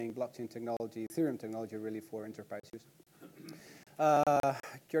using blockchain technology, Ethereum technology, really for enterprise use.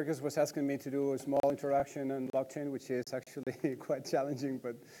 Georgios was asking me to do a small introduction on blockchain, which is actually quite challenging,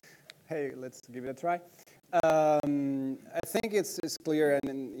 but hey, let's give it a try. I think it's clear,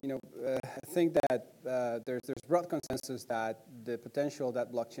 and I think that there's broad consensus that the potential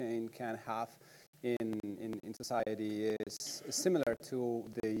that blockchain can have in society is similar to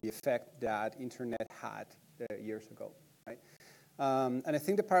the effect that internet had years ago, right? And I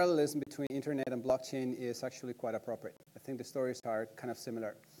think the parallelism between internet and blockchain is actually quite appropriate. I think the stories are kind of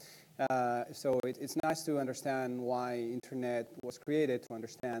similar. So it's nice to understand why internet was created, to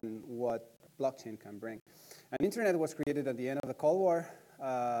understand what blockchain can bring. And internet was created at the end of the Cold War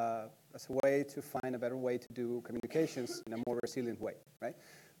as a way to find a better way to do communications in a more resilient way, right?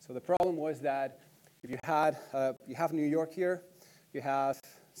 So the problem was that if you have New York here, you have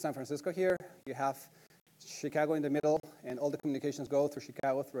San Francisco here, you have Chicago in the middle, and all the communications go through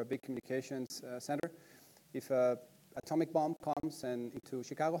Chicago through a big communications center. If an atomic bomb comes into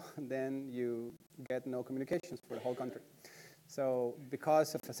Chicago, then you get no communications for the whole country. So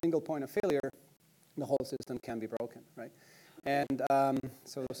because of a single point of failure, the whole system can be broken, right? And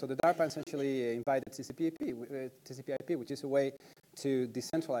so the DARPA essentially invited TCP/IP, which is a way to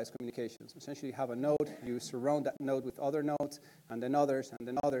decentralize communications. Essentially, you have a node, you surround that node with other nodes, and then others, and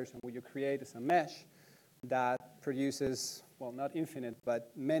then others, and what you create is a mesh that produces, well, not infinite,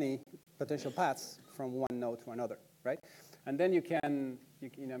 but many potential paths from one node to another, right? And then you can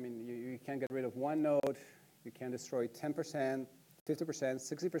get rid of one node, you can destroy 10%, 50%,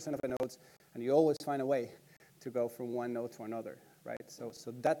 60% of the nodes, and you always find a way to go from one node to another, right? So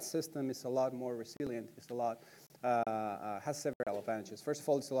that system is a lot more resilient. It's a lot has several advantages. First of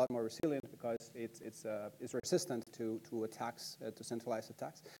all, it's a lot more resilient because it's resistant to attacks, to centralized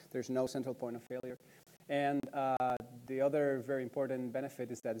attacks. There's no central point of failure. And the other very important benefit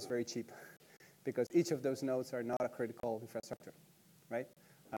is that it's very cheap because each of those nodes are not a critical infrastructure, right?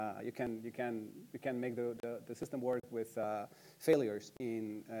 You can make the system work with failures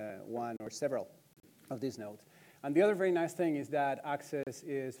in one or several of these nodes. And the other very nice thing is that access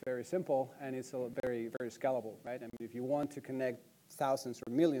is very simple and it's very, very scalable, right? I mean, if you want to connect thousands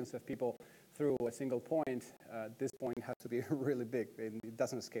or millions of people through a single point, this point has to be really big and it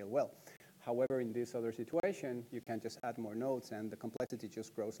doesn't scale well. However, in this other situation, you can just add more nodes and the complexity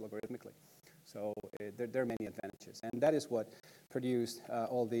just grows logarithmically. So there are many advantages. And that is what produced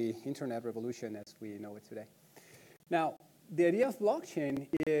all the internet revolution as we know it today. Now, the idea of blockchain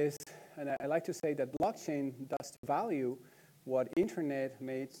is, and I like to say that blockchain does value what internet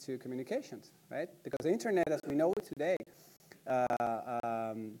made to communications, right? Because the internet, as we know it today,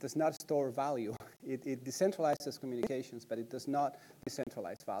 does not store value. It decentralizes communications, but it does not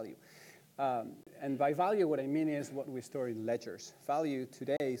decentralize value. And by value, what I mean is what we store in ledgers. Value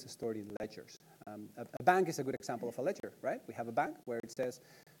today is stored in ledgers. A bank is a good example of a ledger, right? We have a bank where it says,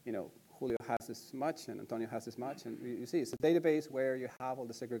 Julio has this much and Antonio has this much, and you see it's a database where you have all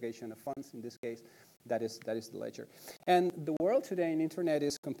the segregation of funds. In this case, that is the ledger. And the world today in internet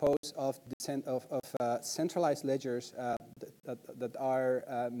is composed of centralized ledgers that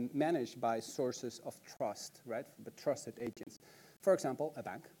are managed by sources of trust, right? The trusted agents. For example, a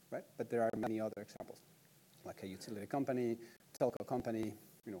bank, right? But there are many other examples, like a utility company, telco company,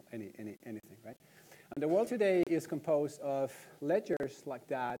 anything, right? And the world today is composed of ledgers like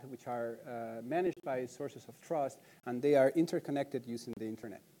that, which are managed by sources of trust, and they are interconnected using the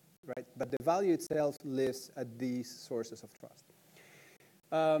internet, right? But the value itself lives at these sources of trust.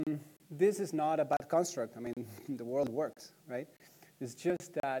 This is not a bad construct. I mean, the world works, right? It's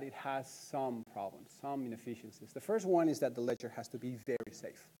just that it has some problems, some inefficiencies. The first one is that the ledger has to be very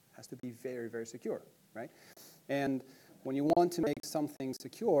safe, has to be very, very secure, right? And when you want to make something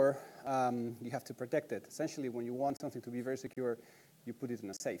secure, you have to protect it. Essentially, when you want something to be very secure, you put it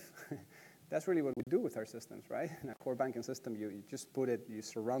in a safe. That's really what we do with our systems, right? In a core banking system, you just put it, you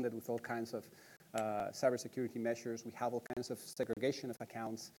surround it with all kinds of cybersecurity measures. We have all kinds of segregation of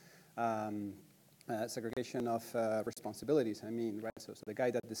accounts, segregation of responsibilities, right? So the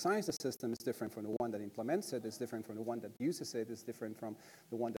guy that designs the system is different from the one that implements it, is different from the one that uses it, is different from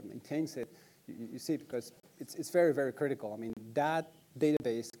the one that maintains it. You see, because it's very, very critical. I mean, that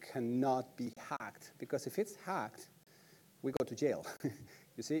database cannot be hacked, because if it's hacked, we go to jail.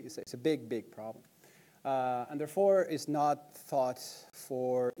 You see, it's a big, big problem. And therefore, it's not thought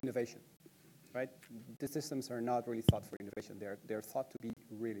for innovation. Right? The systems are not really thought for innovation. They're thought to be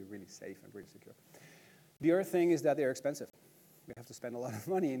really, really safe and really secure. The other thing is that they're expensive. We have to spend a lot of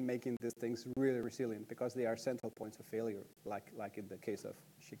money in making these things really resilient because they are central points of failure, like in the case of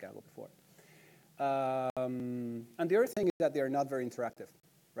Chicago before. And the other thing is that they are not very interactive.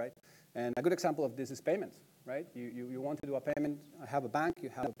 right? And a good example of this is payments, right? You want to do a payment, I have a bank, you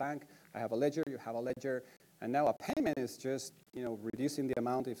have a bank, I have a ledger, you have a ledger, and now a payment is just, reducing the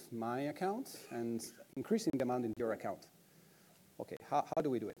amount of my account and increasing the amount in your account. Okay, how do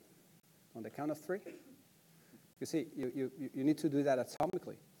we do it? On the count of 3? You see, you need to do that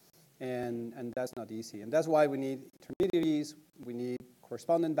atomically, and that's not easy. And that's why we need intermediaries, we need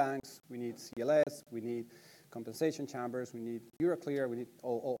correspondent banks, we need CLS, we need compensation chambers, we need Euroclear, we need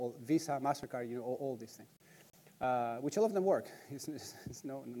all Visa, MasterCard, all these things. Which all of them work. It's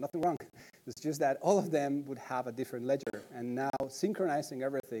nothing wrong. It's just that all of them would have a different ledger, and now synchronizing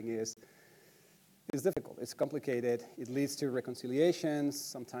everything is difficult. It's complicated. It leads to reconciliations.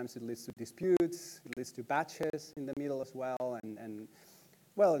 Sometimes it leads to disputes. It leads to batches in the middle as well. And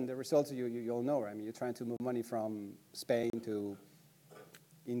the results you all know. Right? I mean, you're trying to move money from Spain to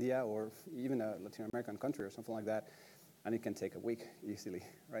India or even a Latin American country or something like that, and it can take a week easily,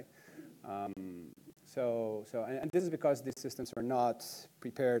 right? And this is because these systems are not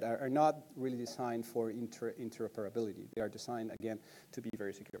prepared, are not really designed for interoperability. They are designed, again, to be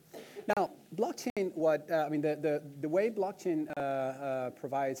very secure. Now, blockchain, the way blockchain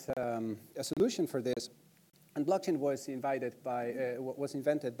provides a solution for this, and blockchain was invented by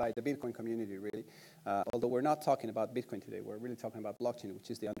the Bitcoin community, really. Although we're not talking about Bitcoin today, we're really talking about blockchain, which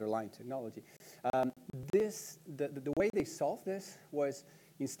is the underlying technology. The way they solved this was,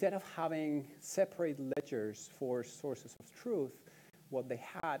 instead of having separate ledgers for sources of truth, what they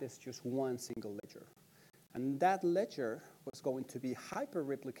had is just one single ledger. And that ledger was going to be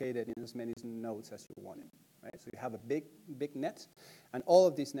hyper-replicated in as many nodes as you wanted. Right? So you have a big net, and all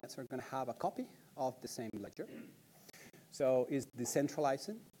of these nets are going to have a copy of the same ledger. So it's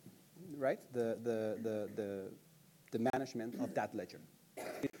decentralizing, right, the management of that ledger.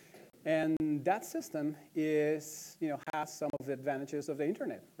 And that system has some of the advantages of the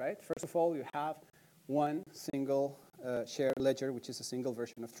internet, right? First of all, you have one single shared ledger, which is a single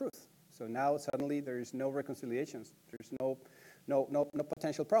version of truth. So now suddenly there is no reconciliations. There's no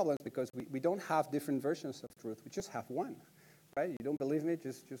potential problems because we don't have different versions of truth. We just have one, right? You don't believe me?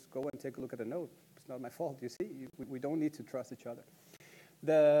 Just go and take a look at the node. It's not my fault. You see, we don't need to trust each other.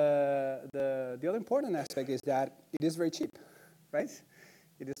 The other important aspect is that it is very cheap, right?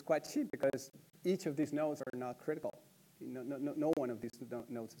 It is quite cheap because each of these nodes are not critical. No one of these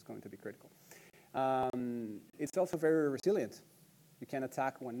nodes is going to be critical. It's also very resilient. You can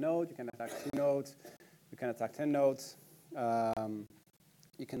attack one node, you can attack 2 nodes, you can attack 10 nodes.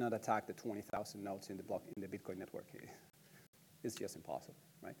 You cannot attack the 20,000 nodes in the Bitcoin network. It's just impossible,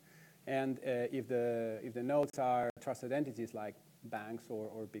 right? And if the nodes are trusted entities like banks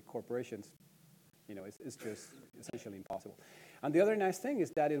or big corporations, it's just essentially impossible. And the other nice thing is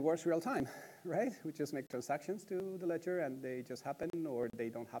that it works real time, right? We just make transactions to the ledger and they just happen or they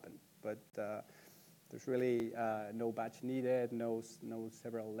don't happen. But there's really no batch needed, no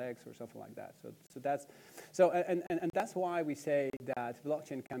several legs or something like that. And that's why we say that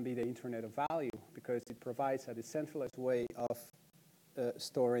blockchain can be the internet of value, because it provides a decentralized way of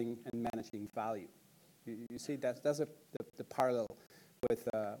storing and managing value. You see, that's the parallel with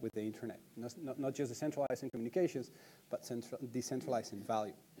the internet, not just decentralizing communications, but decentralizing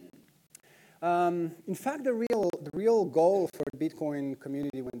value. In fact, the real goal for the Bitcoin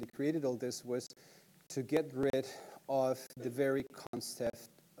community when they created all this was to get rid of the very concept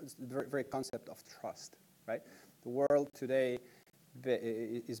of trust, right? The world today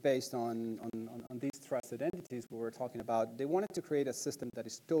is based on these trusted entities we were talking about. They wanted to create a system that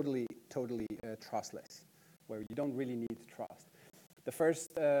is totally trustless, where you don't really need trust. The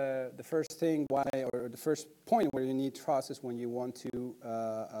first thing why, or the first point where you need trust is when you want to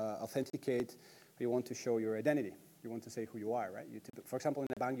authenticate, or you want to show your identity. You want to say who you are, right? For example, in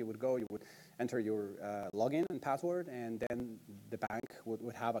the bank, you would enter your login and password, and then the bank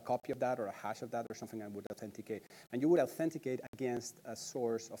would have a copy of that or a hash of that or something and would authenticate. And you would authenticate against a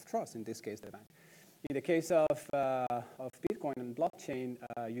source of trust, in this case, the bank. In the case of Bitcoin and blockchain,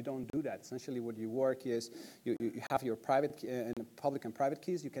 you don't do that. Essentially, what you work is you have your private and public and private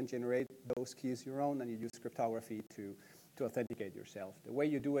keys. You can generate those keys your own, and you use cryptography to authenticate yourself. The way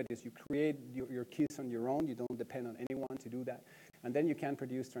you do it is you create your keys on your own. You don't depend on anyone to do that. And then you can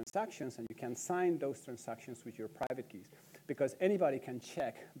produce transactions, and you can sign those transactions with your private keys, because anybody can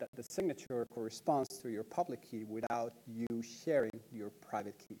check that the signature corresponds to your public key without you sharing your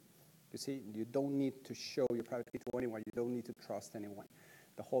private key. You see, you don't need to show your private key to anyone. You don't need to trust anyone.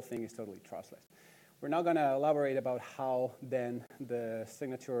 The whole thing is totally trustless. We're now going to elaborate about how then the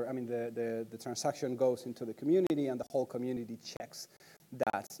signature, the transaction goes into the community, and the whole community checks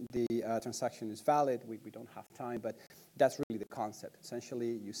that the transaction is valid. We don't have time, but that's really the concept.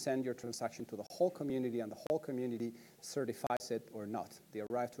 Essentially, you send your transaction to the whole community, and the whole community certifies it or not. They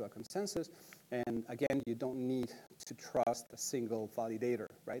arrive to a consensus, and again, you don't need to trust a single validator,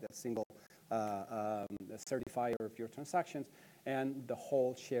 right? A single certifier of your transactions, and the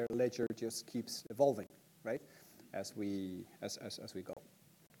whole shared ledger just keeps evolving, right, as we go.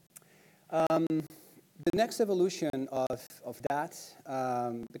 The next evolution of that,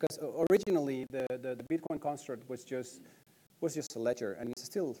 because originally the Bitcoin construct was just a ledger, and it's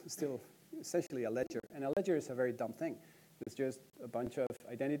still essentially a ledger. And a ledger is a very dumb thing. It's just a bunch of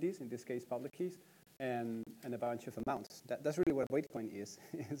identities, in this case public keys, and a bunch of amounts. That's really what Bitcoin is.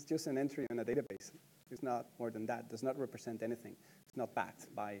 It's just an entry on a database. It's not more than that. It does not represent anything. It's not backed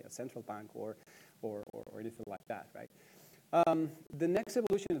by a central bank or anything like that, right? The next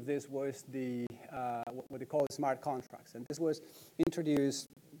evolution of this was what they call smart contracts, and this was introduced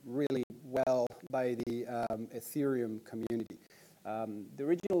really well by the Ethereum community. The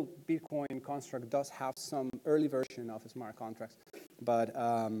original Bitcoin construct does have some early version of smart contracts, but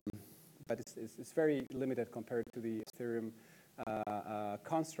it's very limited compared to the Ethereum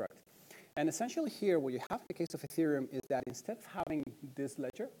construct. And essentially here, what you have in the case of Ethereum is that instead of having this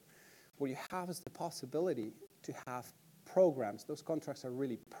ledger, what you have is the possibility to have programs. Those contracts are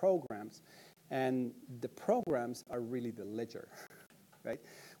really programs, and the programs are really the ledger, right?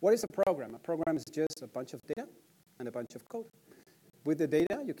 What is a program? A program is just a bunch of data and a bunch of code. With the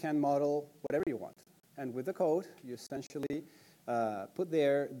data, you can model whatever you want, and with the code, you essentially put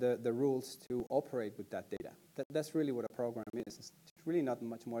there the rules to operate with that data. That's really what a program is. It's really not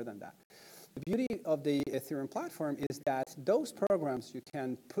much more than that. The beauty of the Ethereum platform is that those programs, you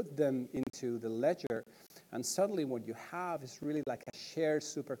can put them into the ledger, and suddenly what you have is really like a shared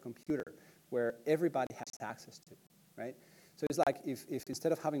supercomputer where everybody has access to, right? So it's like if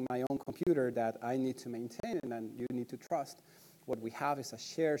instead of having my own computer that I need to maintain and then you need to trust, what we have is a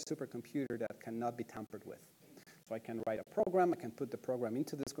shared supercomputer that cannot be tampered with. So I can write a program, I can put the program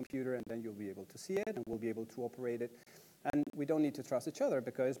into this computer, and then you'll be able to see it, and we'll be able to operate it. And we don't need to trust each other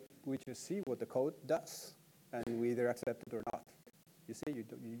because we just see what the code does, and we either accept it or not. You see,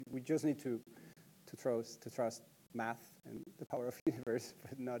 we just need to trust math and the power of the universe,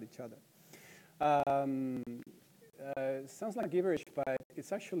 but not each other. Sounds like gibberish, but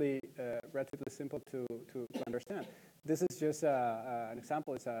it's actually relatively simple to understand. This is just an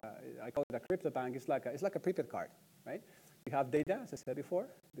example. I call it a crypto bank. It's like a prepaid card, right? You have data, as I said before.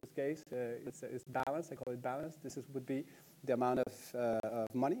 In this case, it's balance. I call it balance. Would be the amount of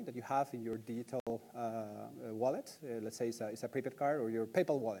money that you have in your digital wallet. Let's say it's a prepaid card or your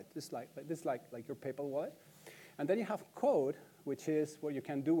PayPal wallet. It's like your PayPal wallet. And then you have code, which is what you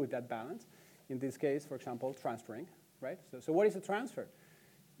can do with that balance. In this case, for example, transferring, right? So what is a transfer?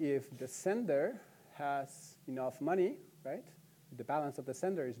 If the sender has enough money, right? The balance of the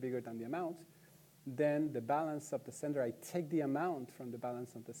sender is bigger than the amount. Then the balance of the sender, I take the amount from the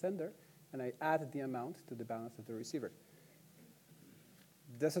balance of the sender, and I add the amount to the balance of the receiver.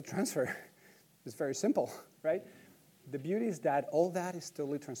 That's a transfer. It's very simple, right? The beauty is that all that is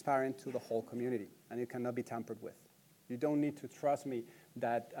totally transparent to the whole community, and it cannot be tampered with. You don't need to trust me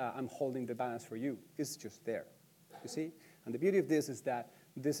that I'm holding the balance for you. It's just there, you see? And the beauty of this is that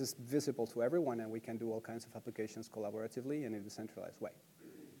this is visible to everyone, and we can do all kinds of applications collaboratively and in a decentralized way.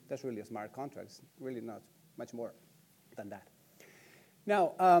 That's really a smart contract. It's really not much more than that.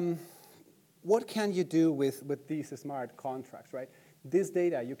 Now, what can you do with these smart contracts, right? This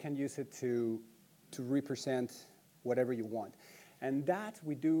data, you can use it to represent whatever you want. And that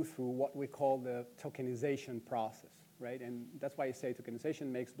we do through what we call the tokenization process, right? And that's why I say tokenization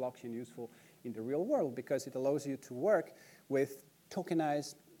makes blockchain useful in the real world, because it allows you to work with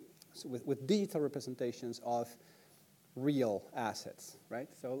tokenized, with digital representations of real assets, right?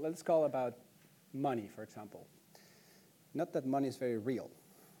 So let's call about money, for example. Not that money is very real,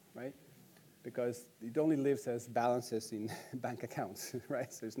 right? Because it only lives as balances in bank accounts,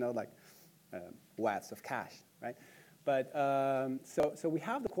 right? So it's not like watts of cash, right? But so we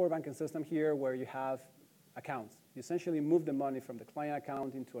have the core banking system here where you have accounts. You essentially move the money from the client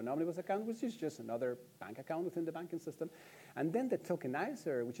account into an omnibus account, which is just another bank account within the banking system. And then the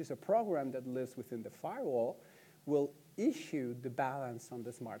tokenizer, which is a program that lives within the firewall, will issue the balance on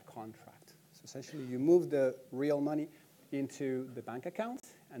the smart contract. So essentially, you move the real money into the bank account,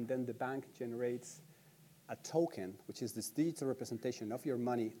 and then the bank generates a token, which is this digital representation of your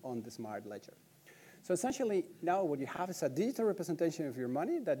money on the smart ledger. So essentially, now what you have is a digital representation of your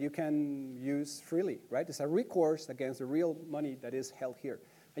money that you can use freely, right? It's a recourse against the real money that is held here.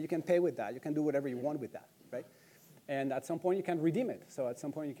 And you can pay with that. You can do whatever you want with that, right? And at some point, you can redeem it. So at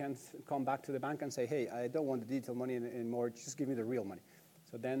some point, you can come back to the bank and say, hey, I don't want the digital money anymore. Just give me the real money.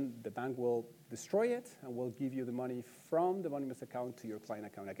 So then the bank will destroy it and will give you the money from the MoneyMess account to your client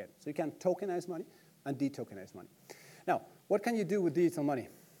account again. So you can tokenize money and de-tokenize money. Now, what can you do with digital money?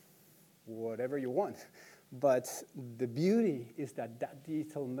 Whatever you want. But the beauty is that that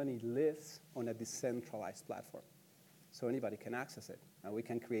digital money lives on a decentralized platform. So anybody can access it, and we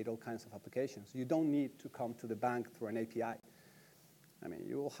can create all kinds of applications. You don't need to come to the bank through an API. I mean,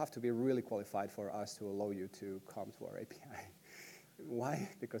 you will have to be really qualified for us to allow you to come to our API. Why?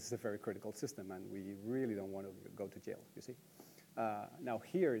 Because it's a very critical system, and we really don't want to go to jail, you see. Now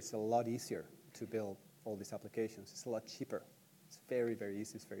here, it's a lot easier to build all these applications. It's a lot cheaper. It's very, very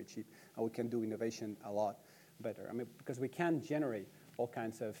easy. It's very cheap. And we can do innovation a lot better. I mean, because we can generate all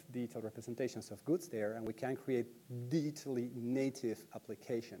kinds of digital representations of goods there, and we can create digitally native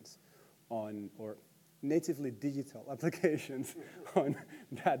applications on, or natively digital applications on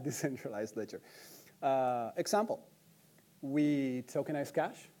that decentralized ledger. Example, we tokenize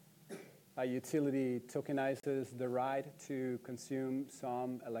cash. A utility tokenizes the right to consume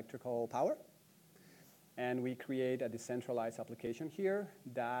some electrical power. And we create a decentralized application here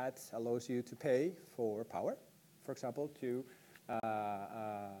that allows you to pay for power, for example, to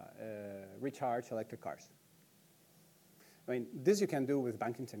recharge electric cars. I mean, this you can do with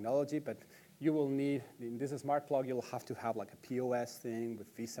banking technology, but you will need, in this smart plug, you'll have to have like a POS thing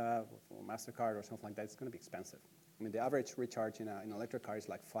with Visa or MasterCard or something like that. It's going to be expensive. I mean, the average recharge in an electric car is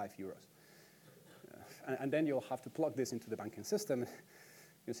like €5. And then you'll have to plug this into the banking system.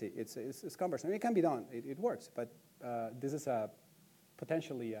 You see, it's cumbersome. It can be done. It works, but this is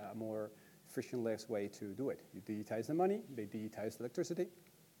potentially a more frictionless way to do it. You digitize the money, they digitize electricity,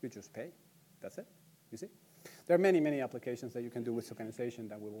 you just pay. That's it, you see? There are many, many applications that you can do with tokenization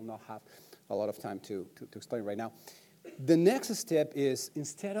that we will not have a lot of time to explain right now. The next step is,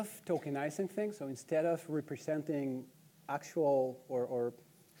 instead of tokenizing things, so instead of representing actual or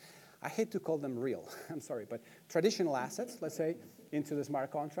I hate to call them real, I'm sorry, but traditional assets, let's say, into the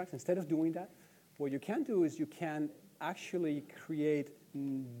smart contracts, instead of doing that, what you can do is you can actually create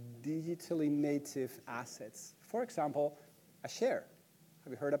digitally native assets. For example, a share.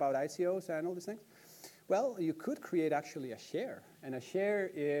 Have you heard about ICOs and all these things? Well, you could create actually a share. And a share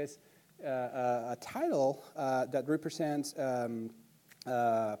is a title that represents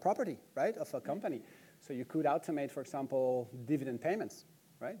property, right, of a company. So you could automate, for example, dividend payments.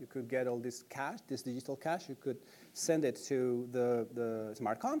 Right? You could get all this cash, this digital cash. You could send it to the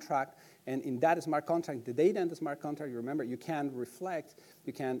smart contract, and in that smart contract, the data in the smart contract, you remember, you can reflect,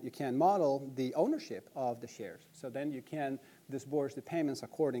 you can model the ownership of the shares. So then you can disburse the payments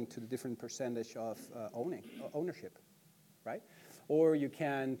according to the different percentage of ownership, right? Or you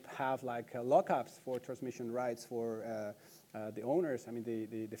can have like lockups for transmission rights for the owners. I mean,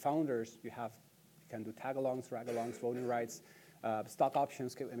 the founders. You can do tag-alongs, drag-alongs, voting rights. Stock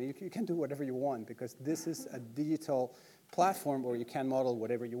options, I mean, you can do whatever you want because this is a digital platform where you can model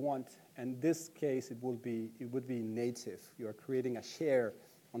whatever you want. And in this case, it would be native. You are creating a share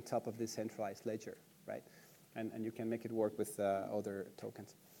on top of this centralized ledger, right? And you can make it work with other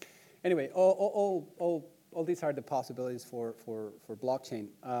tokens. Anyway, all these are the possibilities for blockchain.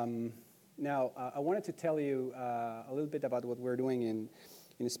 Now, I wanted to tell you a little bit about what we're doing in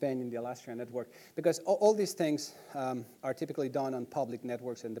Spain in the Alastria network, because all these things are typically done on public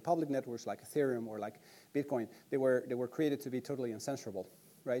networks, and the public networks like Ethereum or like Bitcoin, they were created to be totally uncensorable,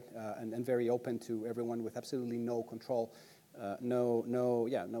 right? And very open to everyone with absolutely no control,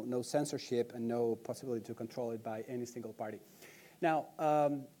 no censorship, and no possibility to control it by any single party. Now,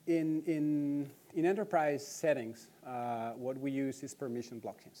 in enterprise settings, what we use is permission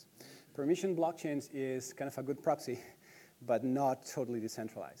blockchains. Permission blockchains is kind of a good proxy, but not totally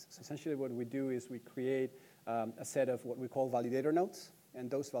decentralized. So essentially what we do is we create a set of what we call validator nodes,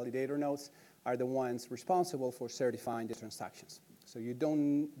 and those validator nodes are the ones responsible for certifying the transactions. So you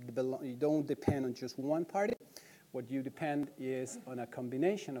don't depend on just one party. What you depend is on a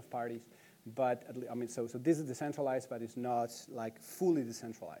combination of parties, but I mean, so this is decentralized, but it's not like fully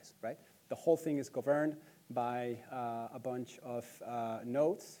decentralized, right? The whole thing is governed by a bunch of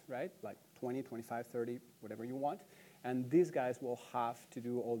nodes, right? Like 20, 25, 30, whatever you want. And these guys will have to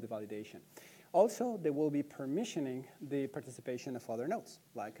do all the validation. Also, they will be permissioning the participation of other nodes.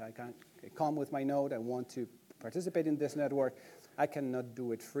 Like I can come with my node, I want to participate in this network. I cannot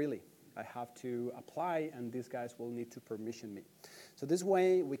do it freely. I have to apply, and these guys will need to permission me. So this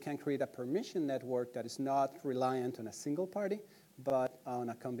way, we can create a permission network that is not reliant on a single party, but on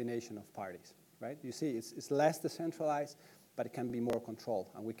a combination of parties, right? You see, it's less decentralized, but it can be more controlled,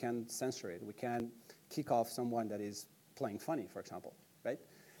 and we can censor it. We can kick off someone that is playing funny, for example, right?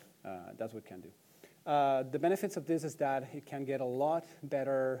 That's what it can do. The benefits of this is that it can get a lot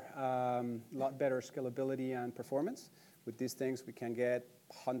better scalability and performance. With these things, we can get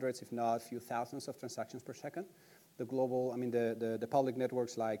hundreds, if not a few thousands of transactions per second. The global, I mean, the public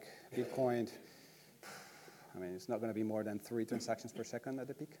networks like Bitcoin, I mean, it's not going to be more than 3 transactions per second at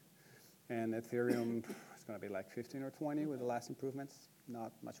the peak. And Ethereum, it's going to be like 15 or 20 with the last improvements,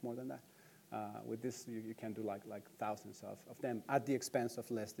 not much more than that. With this, you can do like thousands of them at the expense of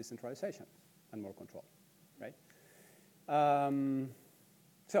less decentralization and more control, right?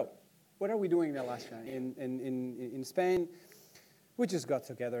 So what are we doing in Alaska? In Spain, we just got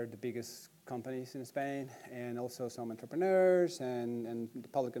together the biggest companies in Spain and also some entrepreneurs and the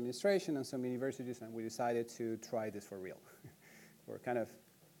public administration and some universities, and we decided to try this for real. We're kind of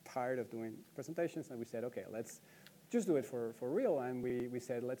tired of doing presentations, and we said, okay, let's just do it for real. And we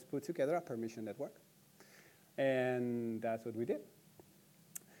said, let's put together a permission network. And that's what we did.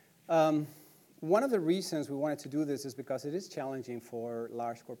 One of the reasons we wanted to do this is because it is challenging for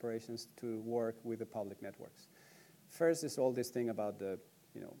large corporations to work with the public networks. First is all this thing about the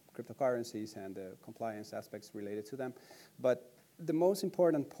cryptocurrencies and the compliance aspects related to them. But the most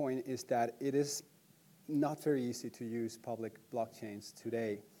important point is that it is not very easy to use public blockchains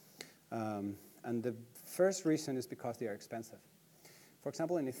today. And the first reason is because they are expensive. For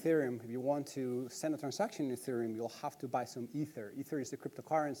example, in Ethereum, if you want to send a transaction in Ethereum, you'll have to buy some Ether. Ether is the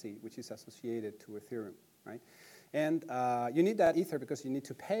cryptocurrency which is associated to Ethereum, right? And you need that Ether because you need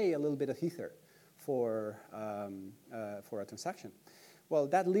to pay a little bit of Ether for a transaction. Well,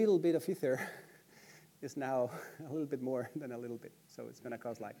 that little bit of Ether is now a little bit more than a little bit. So it's going to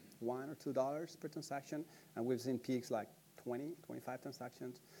cost like $1 or $2 per transaction, and we've seen peaks like 20, 25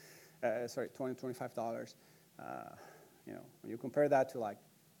 transactions. $20, $25. When you compare that to like,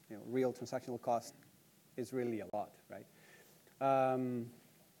 real transactional cost, it's really a lot, right?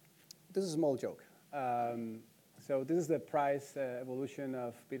 This is a small joke. So this is the price evolution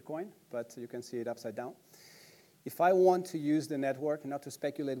of Bitcoin, but you can see it upside down. If I want to use the network, not to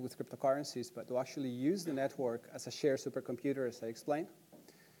speculate with cryptocurrencies, but to actually use the network as a shared supercomputer, as I explained,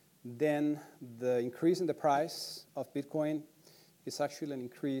 then the increase in the price of Bitcoin is actually an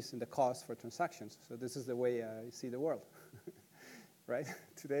increase in the cost for transactions. So this is the way I see the world, right?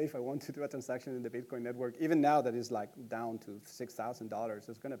 Today, if I want to do a transaction in the Bitcoin network, even now that is like down to $6,000,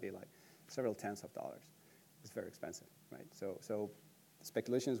 it's going to be like several tens of dollars. It's very expensive, right? So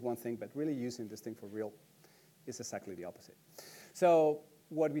speculation is one thing, but really using this thing for real is exactly the opposite. So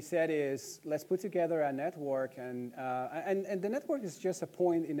what we said is, let's put together a network, and the network is just a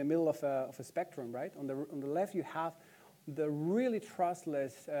point in the middle of a spectrum, right? On the left, you have the really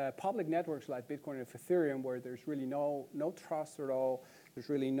trustless public networks like Bitcoin and Ethereum, where there's really no trust at all, there's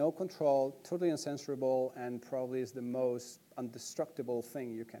really no control, totally uncensorable, and probably is the most indestructible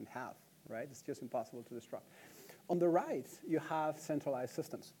thing you can have, right? It's just impossible to destruct. On the right, you have centralized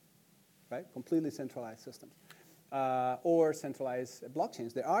systems, right? Completely centralized systems. Or centralized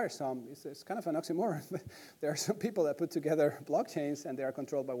blockchains. There are some, it's kind of an oxymoron, but there are some people that put together blockchains and they are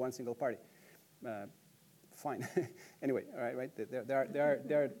controlled by one single party. Fine. Anyway, all right.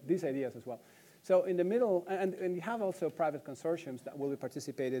 There are these ideas as well. So in the middle, and you have also private consortiums that will be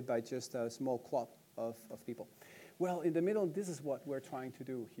participated by just a small club of people. Well, in the middle, this is what we're trying to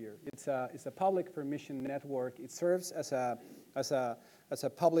do here. It's a public permission network. It serves as a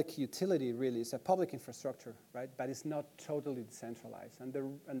public utility, really. It's a public infrastructure, right? But it's not totally decentralized.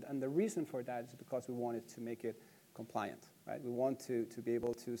 And the reason for that is because we wanted to make it compliant, right? We want to be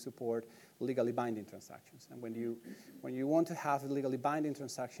able to support legally binding transactions. And when you want to have legally binding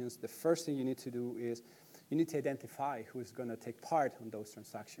transactions, the first thing you need to do is you need to identify who is going to take part on those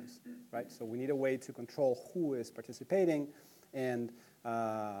transactions, right? So we need a way to control who is participating and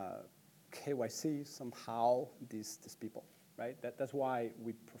KYC somehow these people, right? That's why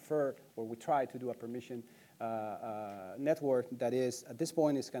we prefer, or we try to do a permission network that is, at this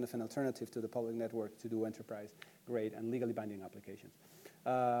point, is kind of an alternative to the public network to do enterprise-grade and legally binding applications.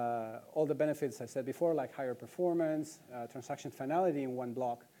 All the benefits I said before, like higher performance, transaction finality in one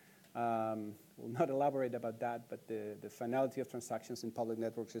block. We'll not elaborate about that, but the finality of transactions in public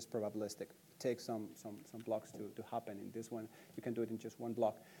networks is probabilistic. It takes some blocks to happen. In this one, you can do it in just one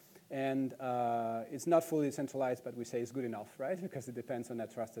block. And it's not fully centralized, but we say it's good enough, right? Because it depends on a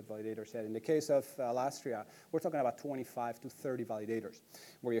trusted validator set. In the case of Alastria, we're talking about 25 to 30 validators,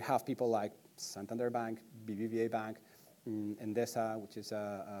 where you have people like Santander Bank, BBVA Bank, Endesa, which is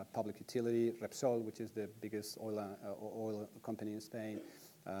a public utility, Repsol, which is the biggest oil company in Spain.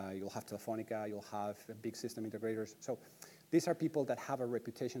 You'll have Telefonica, you'll have big system integrators. So these are people that have a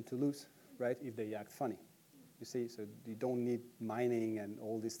reputation to lose, right, if they act funny. You see, so you don't need mining and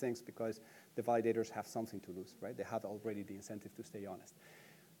all these things because the validators have something to lose, right? They have already the incentive to stay honest.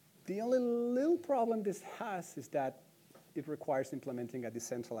 The only little problem this has is that it requires implementing a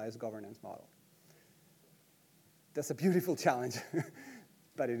decentralized governance model. That's a beautiful challenge,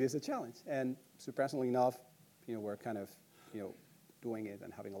 but it is a challenge. And surprisingly enough, we're kind of, doing it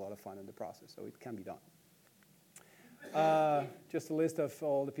and having a lot of fun in the process, so it can be done. Just a list of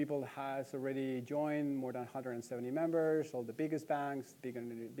all the people that has already joined, more than 170 members, all the biggest banks,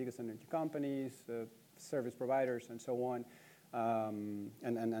 biggest energy companies, service providers, and so on,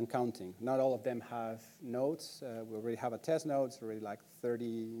 and counting. Not all of them have nodes. We already have a test node. It's already like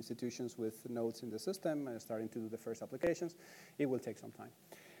 30 institutions with nodes in the system and starting to do the first applications. It will take some time.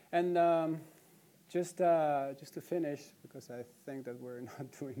 And just to finish, because I think that we're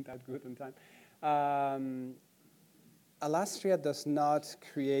not doing that good on time, Alastria does not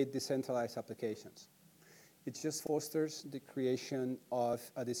create decentralized applications. It just fosters the creation of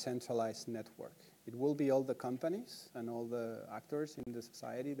a decentralized network. It will be all the companies and all the actors in the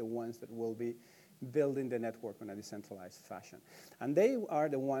society, the ones that will be building the network in a decentralized fashion. And they are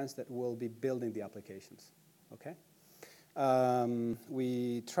the ones that will be building the applications, okay?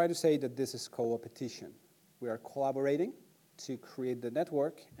 We try to say that this is co-opetition. We are collaborating to create the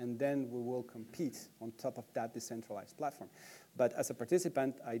network, and then we will compete on top of that decentralized platform. But as a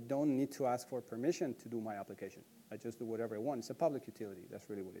participant, I don't need to ask for permission to do my application. I just do whatever I want. It's a public utility. That's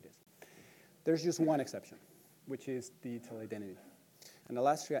really what it is. There's just one exception, which is digital identity. And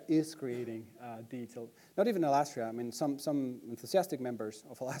Alastria is creating digital, not even Alastria, I mean, some enthusiastic members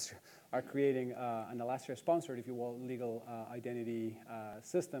of Alastria are creating an Alastria-sponsored, if you will, legal identity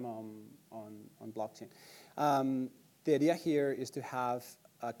system on blockchain. The idea here is to have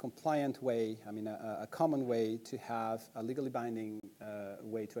a compliant way, I mean, a common way to have a legally binding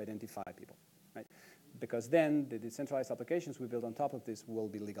way to identify people, right? Because then the decentralized applications we build on top of this will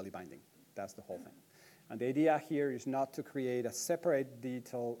be legally binding. That's the whole thing. And the idea here is not to create a separate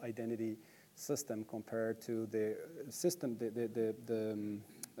digital identity system compared to the system, the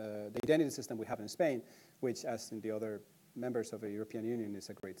identity system we have in Spain, which, as in the other members of the European Union, is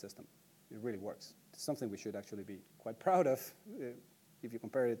a great system. It really works. It's something we should actually be quite proud of if you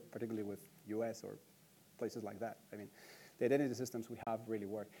compare it particularly with US or places like that. I mean, the identity systems we have really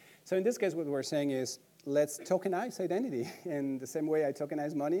work. So in this case, what we're saying is, let's tokenize identity in the same way I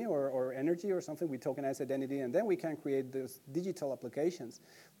tokenize money or energy or something. We tokenize identity, and then we can create those digital applications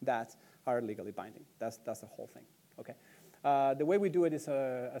that are legally binding. That's the whole thing, okay? The way we do it is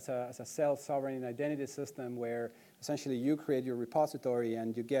as a self-sovereign identity system where essentially you create your repository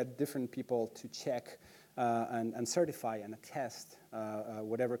and you get different people to check and certify and attest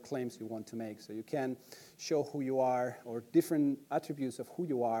whatever claims you want to make. So you can show who you are or different attributes of who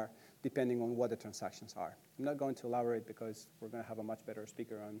you are depending on what the transactions are. I'm not going to elaborate because we're going to have a much better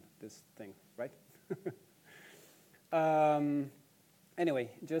speaker on this thing, right? Anyway,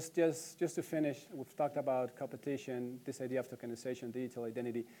 just to finish, we've talked about competition, this idea of tokenization, digital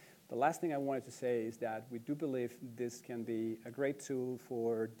identity. The last thing I wanted to say is that we do believe this can be a great tool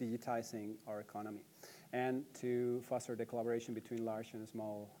for digitizing our economy and to foster the collaboration between large and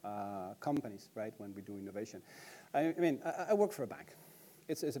small companies, right, when we do innovation. I mean, I work for a bank.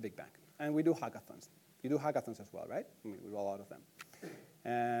 It's a big bank, and we do hackathons. You do hackathons as well, right? I mean, we do a lot of them.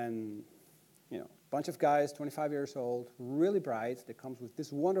 And a bunch of guys, 25 years old, really bright, that comes with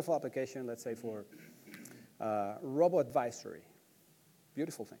this wonderful application, let's say for robo-advisory.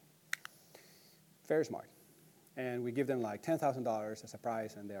 Beautiful thing. Very smart. And we give them like $10,000 as a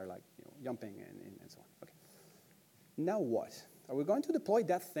prize, and they're like jumping and so on. Okay. Now what? Are we going to deploy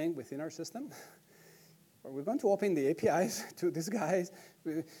that thing within our system? Are we going to open the APIs to these guys?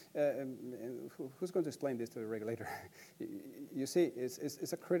 Who's going to explain this to the regulator? You see,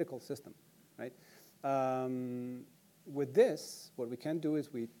 it's a critical system, right? With this, what we can do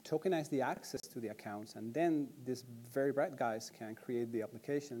is we tokenize the access to the accounts, and then these very bright guys can create the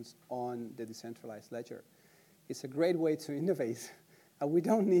applications on the decentralized ledger. It's a great way to innovate, and we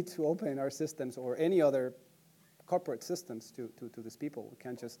don't need to open our systems or any other corporate systems to these people. We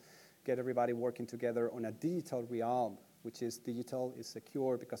can just get everybody working together on a digital realm, which is digital, is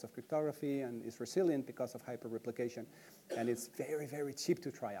secure because of cryptography, and is resilient because of hyper-replication. And it's very, very cheap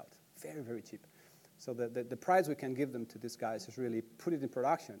to try out, very, very cheap. So the prize we can give them to these guys is really put it in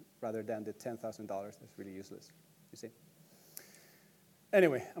production rather than the $10,000 that's really useless, you see?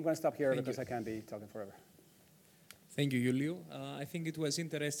 Anyway, I'm going to stop here because I can't be talking forever. Thank you, Julio. I think it was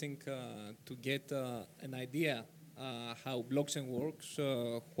interesting to get an idea how blockchain works,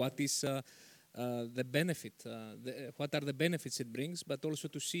 what is the benefit, what are the benefits it brings, but also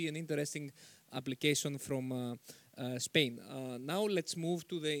to see an interesting application from Spain. Now let's move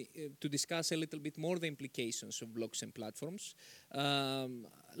to to discuss a little bit more the implications of blockchain platforms.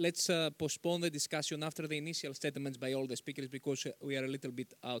 Let's postpone the discussion after the initial statements by all the speakers because we are a little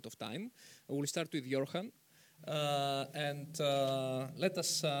bit out of time. We'll start with Johan and let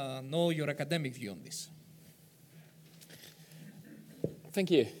us know your academic view on this.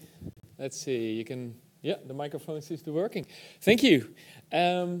 Thank you. Let's see, you can, yeah, the microphone seems to be working. Thank you.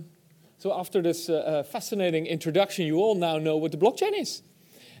 So after this fascinating introduction, you all now know what the blockchain is.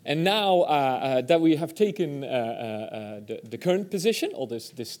 And now that we have taken the current position, all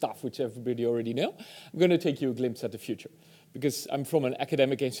this stuff which everybody already know, I'm going to take you a glimpse at the future. Because I'm from an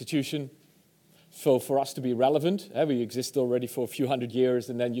academic institution, so for us to be relevant, we exist already for a few hundred years,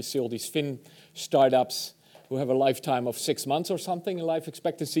 and then you see all these fin startups who have a lifetime of 6 months or something in life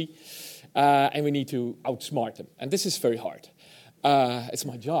expectancy, and we need to outsmart them. And this is very hard. It's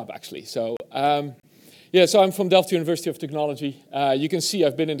my job, actually. So, so I'm from Delft University of Technology. You can see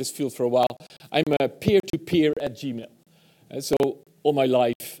I've been in this field for a while. I'm a peer-to-peer at Gmail. So all my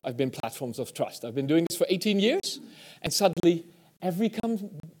life, I've been platforms of trust. I've been doing this for 18 years, and suddenly every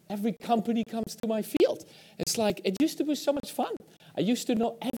company comes to my field. It's like, it used to be so much fun. I used to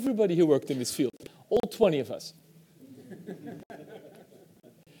know everybody who worked in this field, all 20 of us.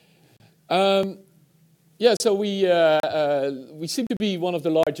 So we seem to be one of the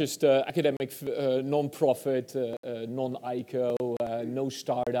largest academic non-profit, non-ICO, no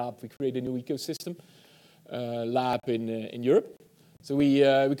startup. We create a new ecosystem lab in Europe. So we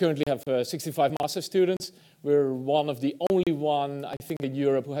currently have 65 master students. We're one of the only one, I think, in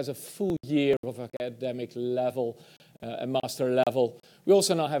Europe who has a full year of academic level, a master level. We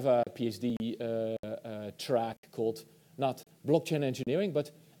also now have a PhD track called not blockchain engineering,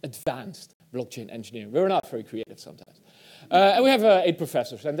 but advanced blockchain engineering. We're not very creative sometimes. And we have 8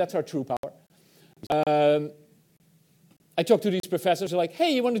 professors, and that's our true power. I talk to these professors, they're like,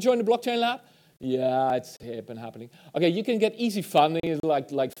 hey, you want to join the blockchain lab? Yeah, it's hip and happening. Okay, you can get easy funding, it's like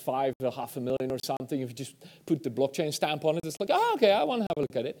 $5,500,000 or something. If you just put the blockchain stamp on it, it's like, oh, okay, I want to have a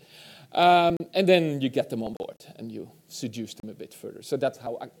look at it. And then you get them on board, and you seduce them a bit further. So that's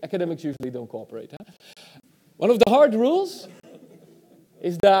how academics usually don't cooperate. Huh? One of the hard rules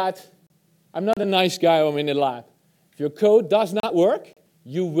is that I'm not a nice guy when I'm in the lab. If your code does not work,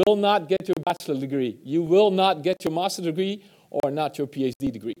 you will not get your bachelor degree. You will not get your master degree or not your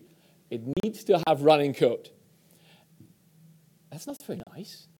PhD degree. It needs to have running code. That's not very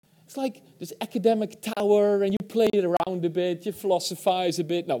nice. It's like this academic tower, and you play it around a bit, you philosophize a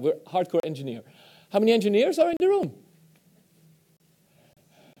bit. No, we're hardcore engineer. How many engineers are in the room?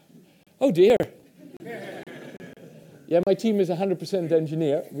 Oh, dear. Yeah, my team is 100%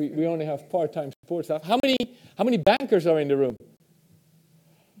 engineer. We only have part-time support staff. How many bankers are in the room?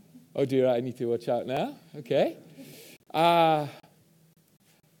 Oh dear, I need to watch out now. Okay.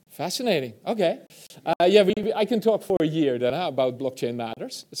 Fascinating. Okay. I can talk for a year then about blockchain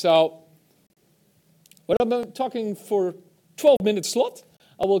matters. So, what I'm talking for 12-minute slot,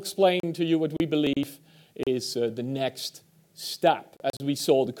 I will explain to you what we believe is the next step. As we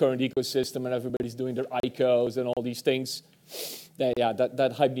saw the current ecosystem and everybody's doing their ICOs and all these things,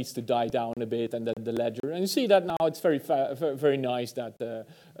 that hype needs to die down a bit, and then the ledger. And you see that now it's very nice that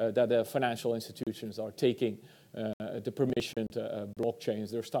the financial institutions are taking the permissioned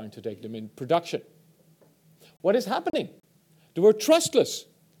blockchains. They're starting to take them in production. What is happening? They were trustless.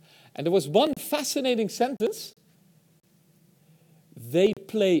 And there was one fascinating sentence. They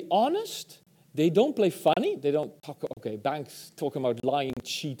play honest. They don't play funny. They don't talk, okay, banks talking about lying,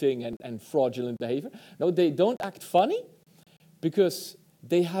 cheating, and fraudulent behavior. No, they don't act funny because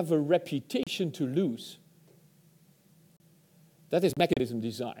they have a reputation to lose. That is mechanism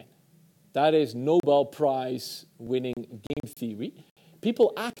design. That is Nobel Prize winning game theory.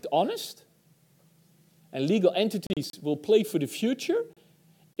 People act honest, and legal entities will play for the future.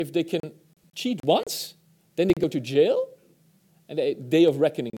 If they can cheat once, then they go to jail, and the day of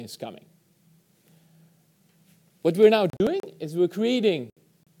reckoning is coming. What we're now doing is we're creating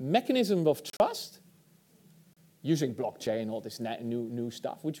mechanism of trust using blockchain, all this new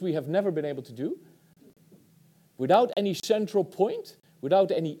stuff, which we have never been able to do, without any central point,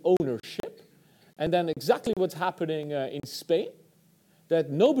 without any ownership. And then exactly what's happening in Spain, that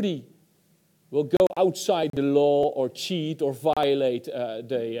nobody will go outside the law or cheat or violate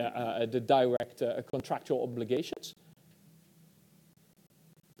the direct contractual obligations,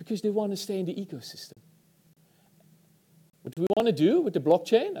 because they want to stay in the ecosystem. What we want to do with the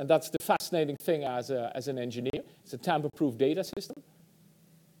blockchain, and that's the fascinating thing as an engineer, it's a tamper-proof data system.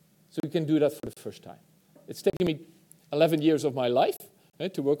 So you can do that for the first time. It's taken me 11 years of my life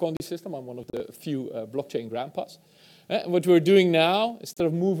to work on this system. I'm one of the few blockchain grandpas. And what we're doing now, instead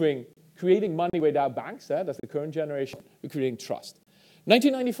of creating money without banks, that's the current generation, we're creating trust.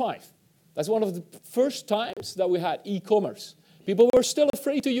 1995, that's one of the first times that we had e-commerce. People were still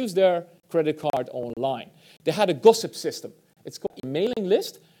afraid to use their credit card online. They had a gossip system. It's called a mailing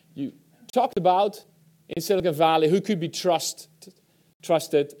list. You talked about in Silicon Valley who could be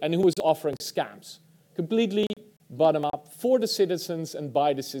trusted and who was offering scams. Completely bottom up for the citizens and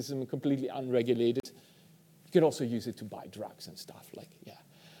by the system, completely unregulated. You can also use it to buy drugs and stuff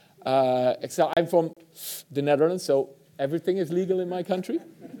except I'm from the Netherlands, so everything is legal in my country.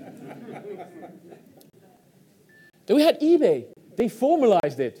 Then we had eBay. They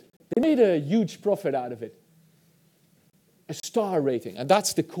formalized it. They made a huge profit out of it. A star rating, and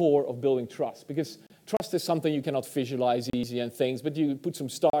that's the core of building trust, because trust is something you cannot visualize easy and things, but you put some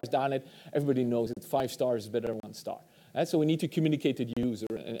stars down it, everybody knows it. 5 stars is better than 1 star. So we need to communicate to the user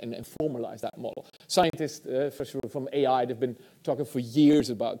and formalize that model. Scientists, from AI, they've been talking for years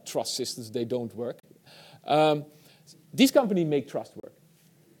about trust systems. They don't work. These companies make trust work.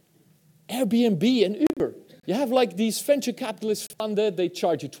 Airbnb and Uber. You have like these venture capitalists funded. They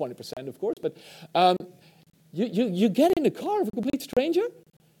charge you 20%, of course, but you get in the car of a complete stranger.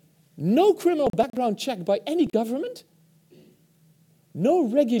 No criminal background check by any government. No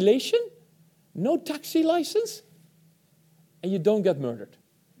regulation. No taxi license. And you don't get murdered.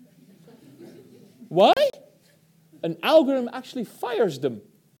 Why? An algorithm actually fires them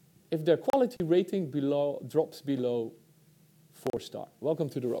if their quality rating drops below 4 star. Welcome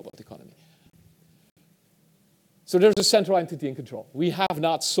to the robot economy. So there's a central entity in control. We have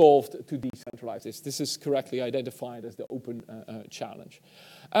not solved to decentralize this. This is correctly identified as the open challenge.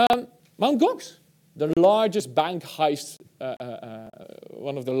 Mt. Gox, the largest bank heist,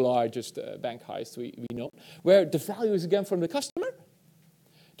 one of the largest bank heists we know, where the value is again from the customer.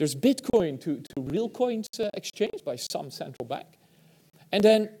 There's Bitcoin to real coins exchange by some central bank. And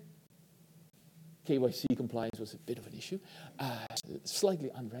then KYC compliance was a bit of an issue,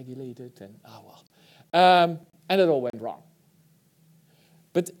 slightly unregulated, and and it all went wrong.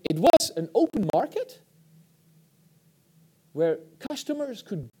 But it was an open market where customers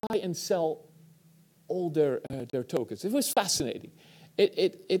could buy and sell all their tokens. It was fascinating.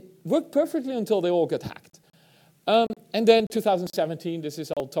 It worked perfectly until they all got hacked. And then 2017,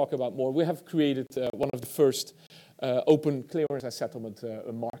 I'll talk about more. We have created one of the first open clearance and settlement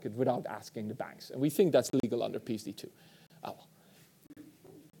market without asking the banks. And we think that's legal under PSD2.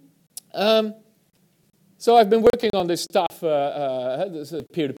 So I've been working on this stuff, this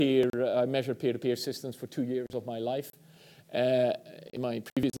peer-to-peer, I measured peer-to-peer systems for 2 years of my life, in my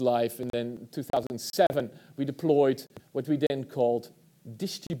previous life. And then 2007, we deployed what we then called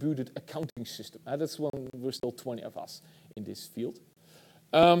distributed accounting system. That's when we're still 20 of us in this field.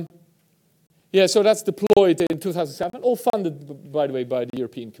 So that's deployed in 2007, all funded, by the way, by the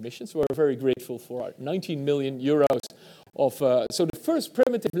European Commission. So we're very grateful for our 19 million euros of, so the first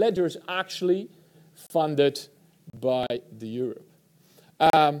primitive ledger is actually funded by the Europe.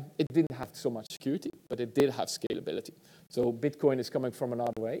 It didn't have so much security, but it did have scalability. So Bitcoin is coming from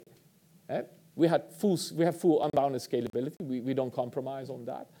another way. We have full unbounded scalability. We don't compromise on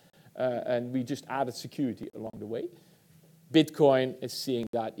that. And we just added security along the way. Bitcoin is seeing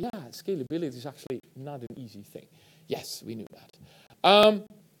that, scalability is actually not an easy thing. Yes, we knew that.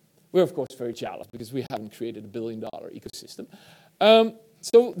 We're, of course, very jealous because we haven't created a billion-dollar ecosystem.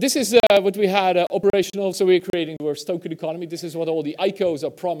 So this is what we had operational. So we're creating the world's token economy. This is what all the ICOs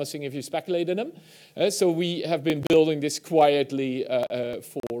are promising if you speculate in them. So we have been building this quietly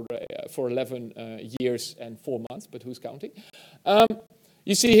for 11 years and 4 months, but who's counting?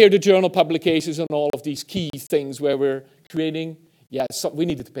 You see here the journal publications and all of these key things where we're creating. We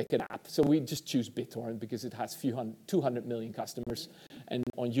needed to pick an app. So we just choose BitTorrent because it has 200 million customers. And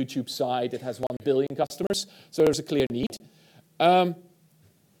on YouTube side, it has 1 billion customers. So there's a clear need.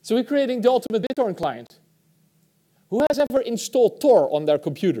 So we're creating the ultimate BitTorrent client. Who has ever installed Tor on their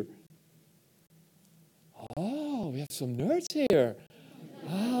computer? Oh, we have some nerds here.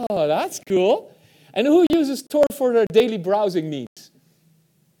 Oh, that's cool. And who uses Tor for their daily browsing needs?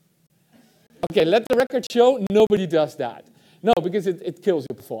 Okay, let the record show nobody does that. No, because it kills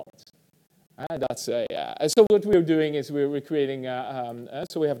your performance. So what we're doing is we're creating,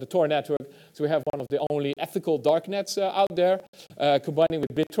 so we have the Tor network, so we have one of the only ethical darknets out there, combining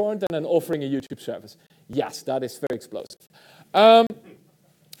with BitTorrent and then offering a YouTube service. Yes, that is very explosive.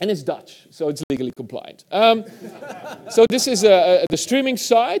 And it's Dutch, so it's legally compliant. So this is the streaming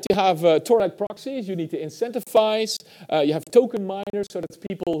side. You have Tor-like proxies. You need to incentivize. You have token miners, so that's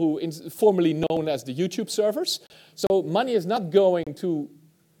people who formerly known as the YouTube servers. So money is not going to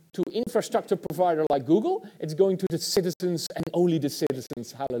infrastructure provider like Google. It's going to the citizens and only the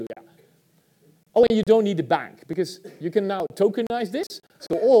citizens. Hallelujah. Oh, and you don't need a bank because you can now tokenize this.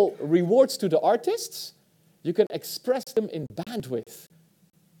 So all rewards to the artists, you can express them in bandwidth.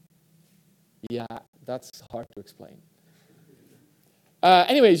 Yeah, that's hard to explain.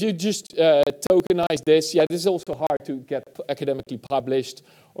 Anyways, you just tokenize this. Yeah, this is also hard to get academically published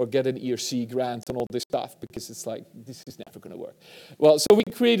or get an ERC grant and all this stuff because it's like, this is never going to work. Well, so we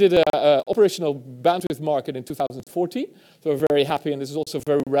created an operational bandwidth market in 2014. So we're very happy, and this is also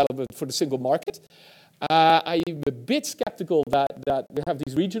very relevant for the single market. I'm a bit skeptical that we have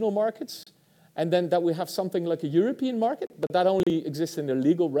these regional markets and then that we have something like a European market, but that only exists in the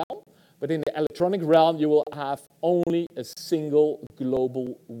legal realm. But in the electronic realm, you will have only a single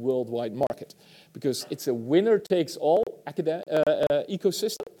global worldwide market because it's a winner-takes-all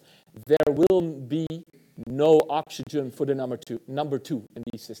ecosystem. There will be no oxygen for the number two in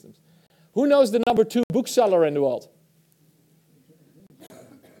these systems. Who knows the number 2 bookseller in the world?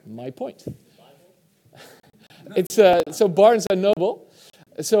 My point. It's so Barnes & Noble.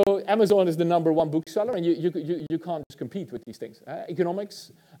 So Amazon is the number 1 bookseller, and you can't just compete with these things.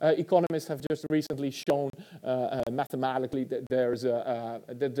 Economists have just recently shown mathematically that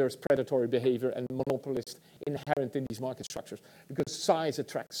there's predatory behavior and monopolist inherent in these market structures because size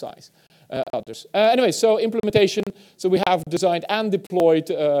attracts size. Others. Anyway, so implementation. So we have designed and deployed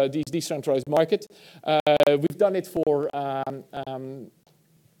these decentralized markets. We've done it for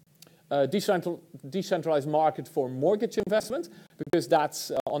decentralized market for mortgage investment because that's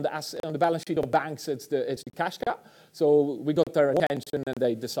on the balance sheet of banks. It's the cash cow. So we got their attention and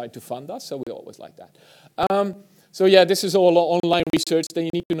they decide to fund us. So we always like that. So yeah, this is all online research. Then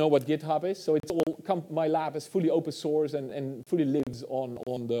you need to know what GitHub is. So it's all my lab is fully open source and fully lives on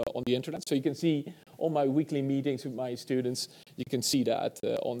the internet. So you can see all my weekly meetings with my students. You can see that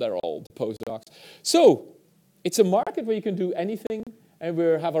on there, all the postdocs. So it's a market where you can do anything. And we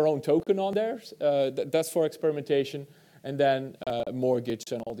have our own token on there. That's for experimentation. And then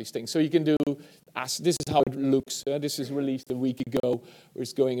mortgage and all these things. So you can do, this is how it looks. This is released a week ago.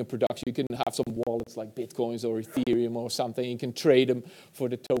 It's going in production. You can have some wallets like Bitcoins or Ethereum or something. You can trade them for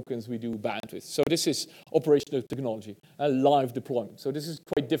the tokens we do bandwidth. So this is operational technology, live deployment. So this is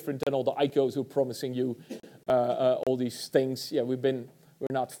quite different than all the ICOs who are promising you all these things. Yeah, we're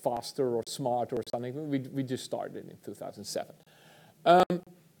not faster or smarter or something. We just started in 2007.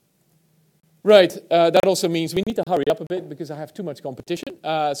 Right, that also means we need to hurry up a bit because I have too much competition.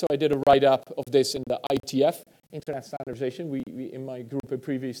 So I did a write-up of this in the ITF, Internet Standardization. We in my group at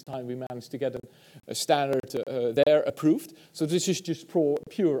previous time, we managed to get a standard there approved. So this is just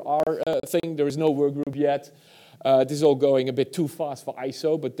pure our thing. There is no work group yet. This is all going a bit too fast for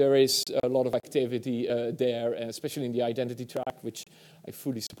ISO, but there is a lot of activity there, and especially in the identity track, which I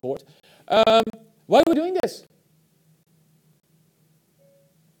fully support. Why are we doing this?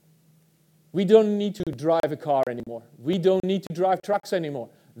 We don't need to drive a car anymore. We don't need to drive trucks anymore.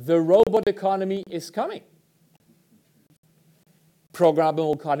 The robot economy is coming.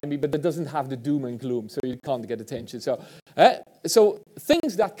 Programmable economy, but it doesn't have the doom and gloom, so you can't get attention. So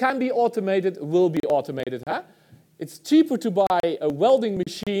things that can be automated will be automated. It's cheaper to buy a welding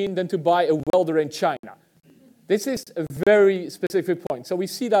machine than to buy a welder in China. This is a very specific point. So we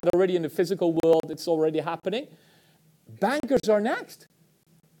see that already in the physical world. It's already happening. Bankers are next.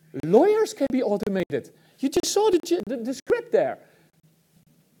 Lawyers can be automated. You just saw the script there.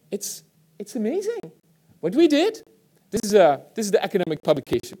 It's amazing. What we did, this is the academic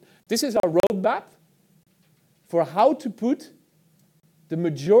publication. This is our roadmap for how to put the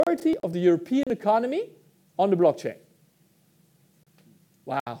majority of the European economy on the blockchain.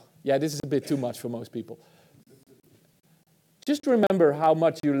 Wow. Yeah, this is a bit too much for most people. Just remember how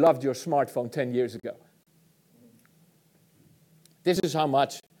much you loved your smartphone 10 years ago. This is how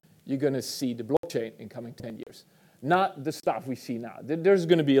much you're going to see the blockchain in coming 10 years. Not the stuff we see now. There's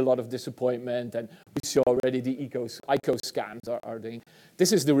going to be a lot of disappointment, and we see already the ICO scams are doing.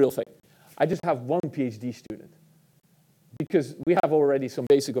 This is the real thing. I just have one PhD student because we have already some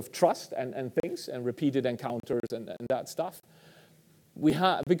basic of trust and things and repeated encounters and that stuff.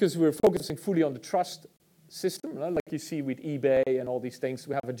 Because we're focusing fully on the trust system, like you see with eBay and all these things,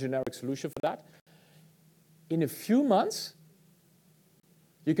 we have a generic solution for that. In a few months,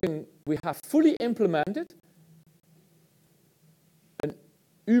 we have fully implemented an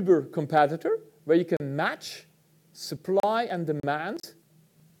Uber competitor where you can match supply and demand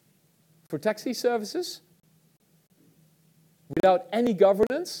for taxi services, without any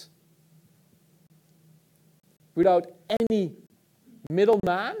governance, without any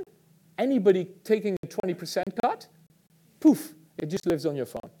middleman, anybody taking a 20% cut, poof, it just lives on your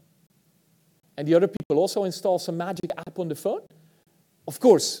phone. And the other people also install some magic app on the phone, of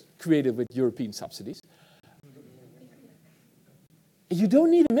course, created with European subsidies. You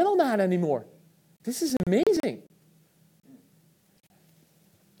don't need a middleman anymore. This is amazing.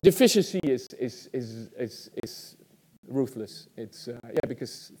 The efficiency is ruthless. It's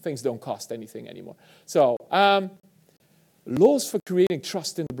because things don't cost anything anymore. So, laws for creating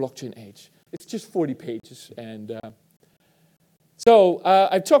trust in the blockchain age. It's just 40 pages, and so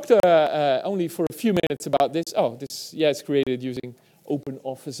I've talked only for a few minutes about this. Oh, this it's created using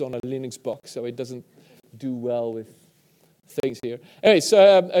OpenOffice on a Linux box, so it doesn't do well with things here. Anyway,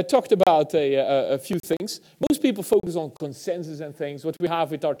 so I talked about a few things. Most people focus on consensus and things. What we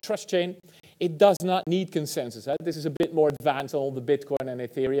have with our trust chain, it does not need consensus. This is a bit more advanced on all the Bitcoin and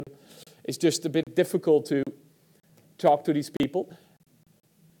Ethereum. It's just a bit difficult to talk to these people.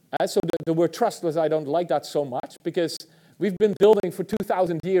 So the word trustless, I don't like that so much, because we've been building for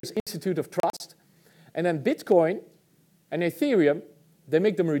 2,000 years Institute of Trust, and then Bitcoin and Ethereum, they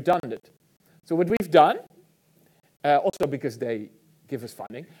make them redundant. So what we've done, also because they give us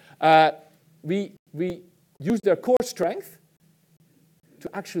funding, we use their core strength to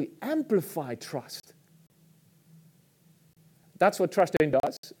actually amplify trust. That's what TrustChain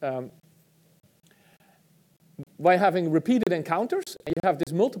does. By having repeated encounters, and you have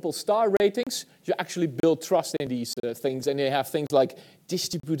these multiple star ratings, you actually build trust in these things. And you have things like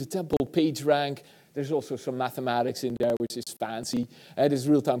distributed temple PageRank. There's also some mathematics in there, which is fancy. There's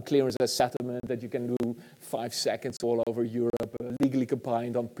real-time clearance as settlement that you can do 5 seconds all over Europe, legally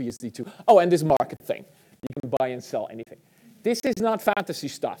combined on PSD2. Oh, and this market thing. You can buy and sell anything. This is not fantasy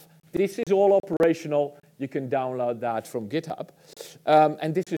stuff. This is all operational. You can download that from GitHub.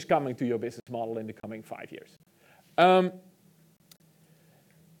 And this is coming to your business model in the coming 5 years.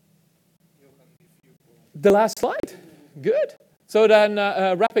 The last slide. Good. So then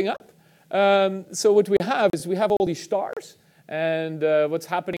wrapping up. So what we have is we have all these stars. And what's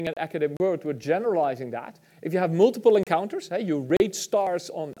happening at Academic World, we're generalizing that. If you have multiple encounters, you rate stars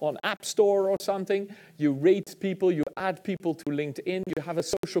on App Store or something, you rate people, you add people to LinkedIn, you have a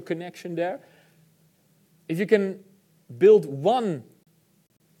social connection there. If you can build one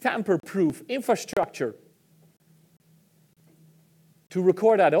tamper-proof infrastructure to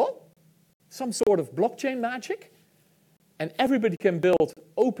record that all, some sort of blockchain magic, and everybody can build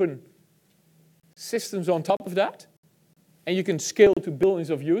open systems on top of that, and you can scale to billions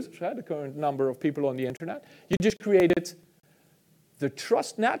of users, the current number of people on the internet. You just created the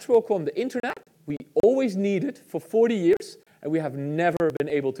trust network on the internet we always needed for 40 years, and we have never been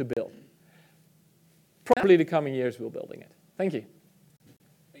able to build. Probably the coming years we're building it. Thank you.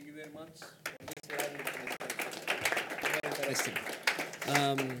 Thank you very much. Very interesting.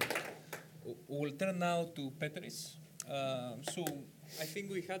 We'll turn now to Petris. So I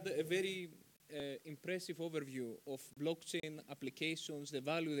think we had a very impressive overview of blockchain applications, the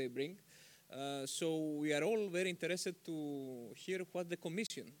value they bring. So we are all very interested to hear what the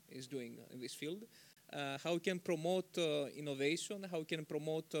Commission is doing in this field, how we can promote innovation, how we can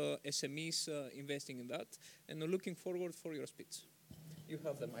promote SMEs investing in that, and looking forward for your speech. You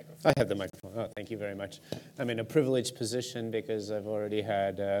have the microphone. I have the microphone. Oh, thank you very much. I'm in a privileged position because I've already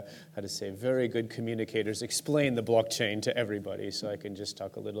had, very good communicators explain the blockchain to everybody, so I can just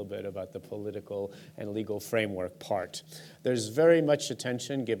talk a little bit about the political and legal framework part. There's very much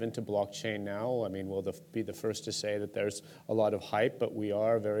attention given to blockchain now. I mean, we'll be the first to say that there's a lot of hype, but we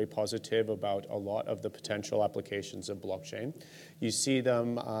are very positive about a lot of the potential applications of blockchain. You see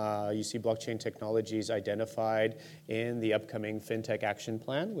blockchain technologies identified in the upcoming FinTech Action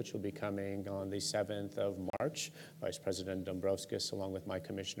Plan, which will be coming on the 7th of March. Vice President Dombrovskis, along with my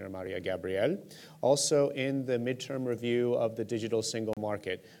Commissioner, Maria Gabriel. Also in the midterm review of the Digital Single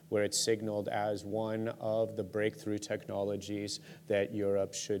Market, where it's signaled as one of the breakthrough technologies that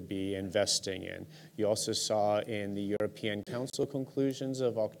Europe should be investing in. You also saw in the European Council conclusions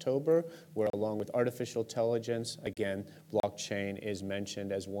of October, where along with artificial intelligence, again, blockchain is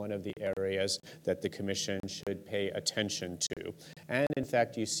mentioned as one of the areas that the Commission should pay attention to. And in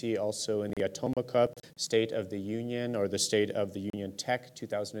fact, you see also in the Atomica State of the Union, or the State of the Union Tech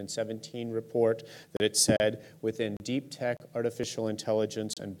 2017 report, that it said within deep tech, artificial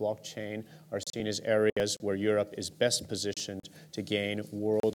intelligence, and blockchain are seen as areas where Europe is best positioned to gain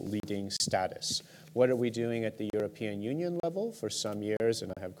world leading status. What are we doing at the European Union level? For some years,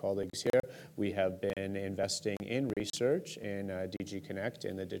 and I have colleagues here, we have been investing in research in DG Connect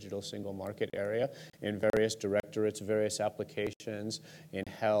in the digital single market area, in various directorates, various applications, in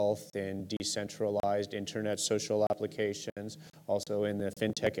health, in decentralized internet social applications, also in the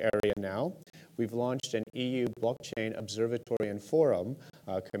fintech area now. We've launched an EU blockchain observatory and forum,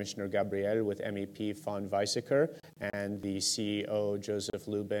 Commissioner Gabriel with MEP von Weizsäcker and the CEO Joseph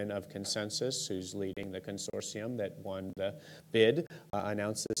Lubin of Consensus, who's leading the consortium that won the bid,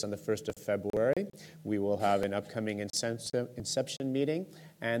 announced this on the 1st of February. We will have an upcoming inception meeting,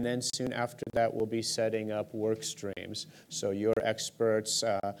 and then soon after that we'll be setting up work streams. So your experts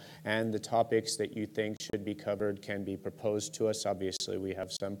and the topics that you think should be covered can be proposed to us. Obviously, we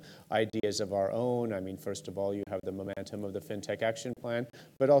have some ideas of our own. I mean, first of all, you have the momentum of the FinTech Action Plan,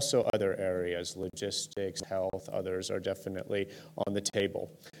 but also other areas, logistics, health, others are definitely on the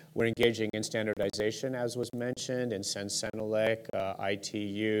table. We're engaging in standardization, as was mentioned, in CENELEC,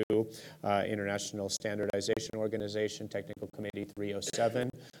 ITU, International Standardization Organization, Technical Committee 307.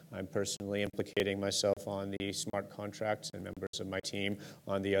 I'm personally implicating myself on the smart contracts and members of my team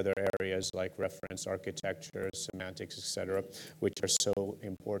on the other areas like reference architecture, semantics, etc., which are so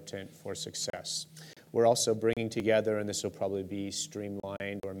important for success. We're also bringing together, and this will probably be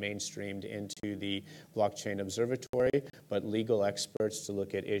streamlined or mainstreamed into the blockchain observatory, but legal experts to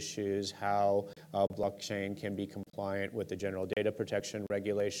look at issues, how blockchain can be compliant with the General Data Protection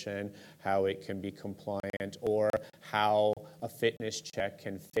Regulation, how it can be compliant, or how a fitness check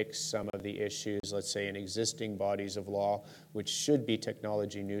can fix some of the issues, let's say, in existing bodies of law, which should be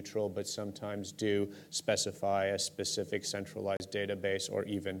technology neutral, but sometimes do specify a specific centralized database or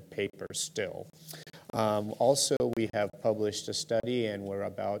even paper still. Also, we have published a study, and we're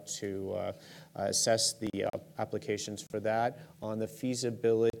about to assess the applications for that on the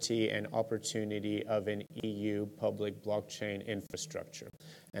feasibility and opportunity of an EU public blockchain infrastructure.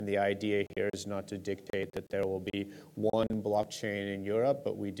 And the idea here is not to dictate that there will be one blockchain in Europe,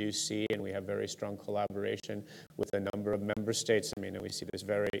 but we do see, and we have very strong collaboration with a number of member states. I mean, we see this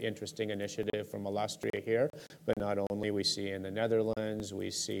very interesting initiative from Alastria here, but not only, we see in the Netherlands,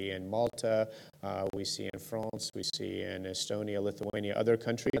 we see in Malta, we see in France, we see in Estonia, Lithuania, other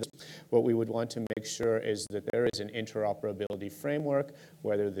countries. What we would want to make sure is that there is an interoperability framework,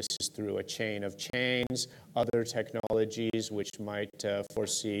 whether this is through a chain of chains, other technologies which might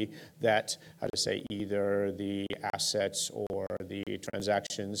foresee that, either the assets or the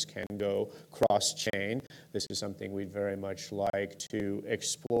transactions can go cross-chain. This is something we'd very much like to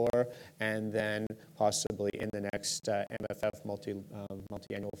explore, and then possibly in the next MFF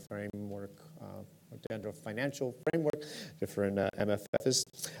multi-annual framework, or financial framework, different MFFs,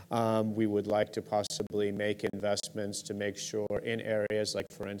 we would like to possibly make investments to make sure in areas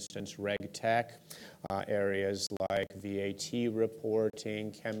like, for instance, RegTech, areas like VAT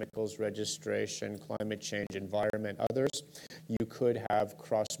reporting, chemicals registration, climate change, environment, others, you could have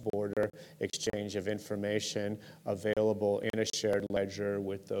cross-border exchange of information available in a shared ledger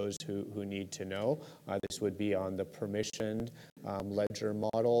with those who need to know. This would be on the permissioned ledger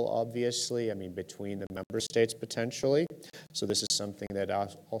model, obviously, I mean, between the member states potentially. So this is something that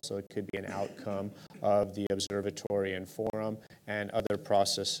also could be an outcome of the observatory and forum and other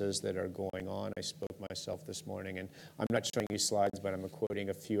processes that are going on. I spoke myself this morning, and I'm not showing you slides, but I'm quoting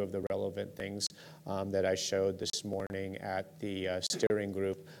a few of the relevant things that I showed this morning at the steering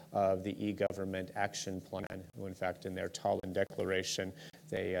group of the e-government action plan, who in fact in their Tallinn declaration,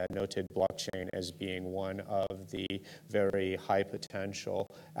 they noted blockchain as being one of the very high potential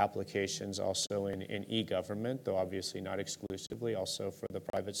applications also in e-government, though obviously not exclusively, also for the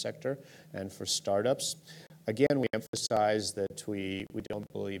private sector and for startups. Again, we emphasize that we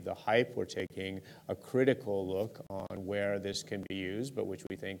don't believe the hype. We're taking a critical look on where this can be used, but which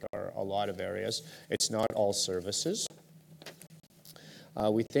we think are a lot of areas. It's not all services.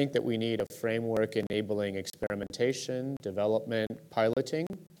 We think that we need a framework enabling experimentation, development, piloting,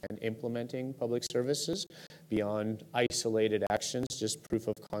 and implementing public services beyond isolated actions, just proof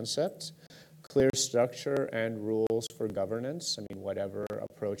of concept. Clear structure and rules for governance. I mean, whatever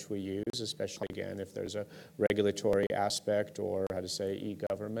approach we use, especially, again, if there's a regulatory aspect or,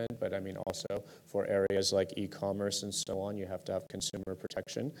 e-government, but I mean also for areas like e-commerce and so on, you have to have consumer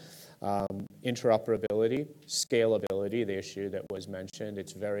protection. Interoperability, scalability, the issue that was mentioned.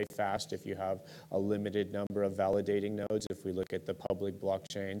 It's very fast if you have a limited number of validating nodes. If we look at the public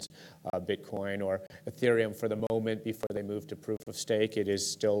blockchains, Bitcoin or Ethereum for the moment before they move to proof of stake, it is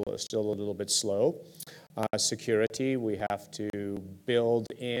still a little bit slow. security. We have to build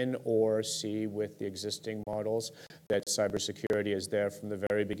in or see with the existing models that cybersecurity is there from the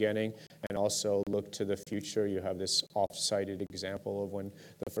very beginning, and also look to the future. You have this oft-cited example of when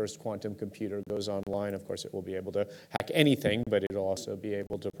the first quantum computer goes online. Of course, it will be able to hack anything, but it'll also be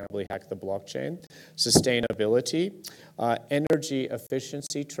able to probably hack the blockchain. Sustainability, energy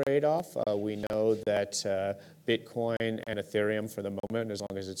efficiency trade-off. We know that Bitcoin and Ethereum, for the moment, as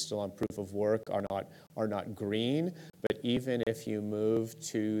long as it's still on proof of work, are not green. But even if you move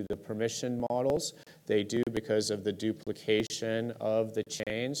to the permission models, they do, because of the duplication of the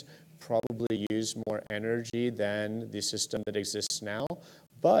chains, probably use more energy than the system that exists now.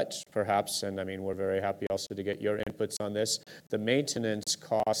 But perhaps, and I mean, we're very happy also to get your inputs on this, the maintenance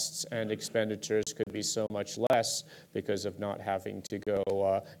costs and expenditures could be so much less because of not having to go,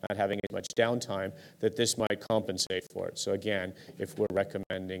 not having as much downtime, that this might compensate for it. So again, if we're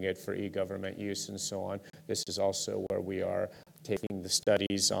recommending it for e-government use and so on, this is also where we are taking the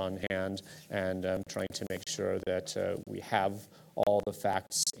studies on hand and trying to make sure that we have all the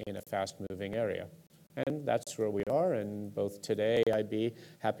facts in a fast-moving area. And that's where we are, and both today I'd be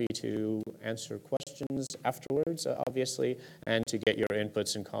happy to answer questions afterwards, obviously, and to get your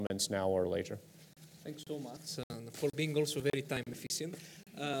inputs and comments now or later. Thanks so much for being also very time efficient.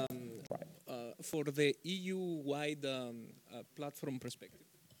 For the EU-wide platform perspective.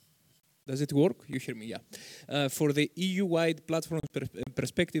 Does it work? You hear me, yeah. For the EU-wide platform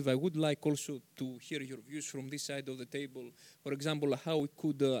perspective, I would like also to hear your views from this side of the table. For example, how we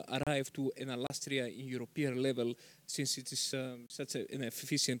could arrive to an Alastria in European level, since it is such an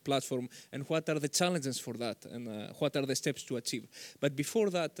efficient platform, and what are the challenges for that, and what are the steps to achieve. But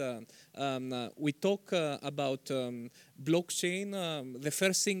before that, we talk about blockchain. The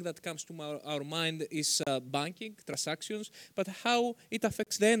first thing that comes to our mind is banking, transactions, but how it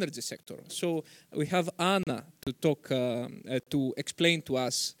affects the energy sector. So we have Anna to talk, to explain to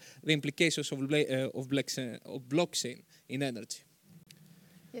us the implications of blockchain in energy.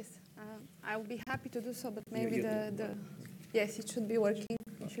 Yes, I will be happy to do so, but maybe yes, it should be working.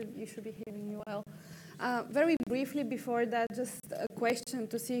 You should be hearing me well. Very briefly before that, just a question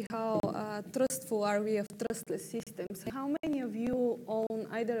to see how trustful are we of trustless systems. How many of you own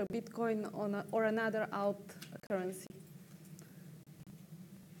either a Bitcoin or another alt currency?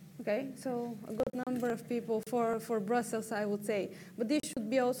 Okay, so a good number of people for Brussels, I would say. But this should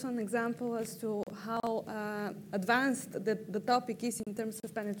be also an example as to how advanced the topic is in terms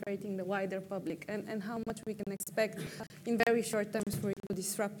of penetrating the wider public, and how much we can expect in very short terms for it to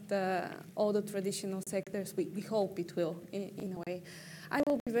disrupt all the traditional sectors. We hope it will, in a way. I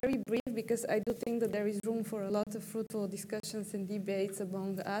will be very brief because I do think that there is room for a lot of fruitful discussions and debates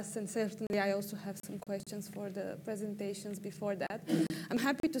among us, and certainly I also have some questions for the presentations before that. I'm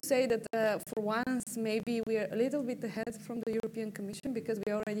happy to say that for once maybe we are a little bit ahead from the European Commission, because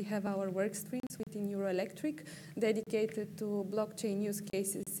we already have our work streams within Euroelectric dedicated to blockchain use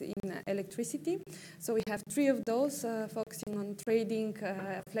cases in electricity. So we have 3 of those focusing on trading,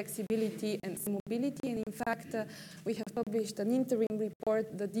 flexibility and mobility, and in fact we have published an interim report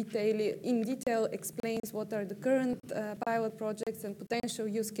that in detail explains what are the current pilot projects and potential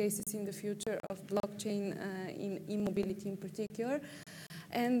use cases in the future of blockchain in mobility in particular.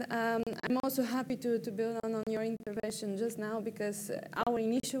 And I'm also happy to build on your intervention just now, because our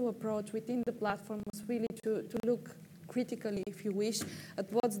initial approach within the platform was really to look critically, if you wish,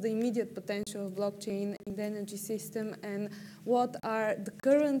 at what's the immediate potential of blockchain in the energy system, and what are the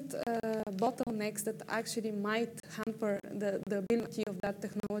current bottlenecks that actually might hamper the ability of that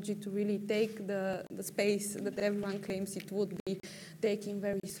technology to really take the space that everyone claims it would be taking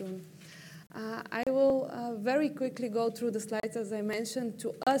very soon. I will very quickly go through the slides. As I mentioned,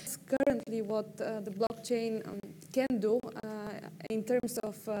 to us currently what the blockchain can do in terms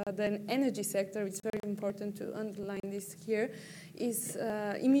of the energy sector, it's very important to underline this here, is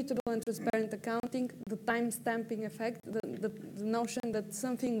immutable and transparent accounting, the time stamping effect, the notion that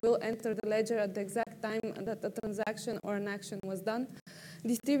something will enter the ledger at the exact time that a transaction or an action was done,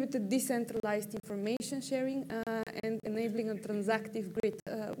 distributed decentralized information sharing, and enabling a transactive grid,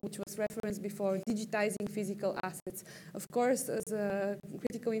 which was referenced before, digitizing physical assets. Of course, as a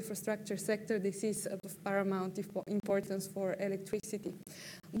critical infrastructure sector, this is of paramount importance for electricity.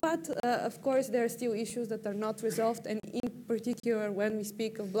 But, of course, there are still issues that are not resolved, and in particular, when we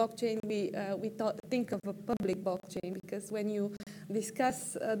speak of blockchain, we think of a public blockchain, because when you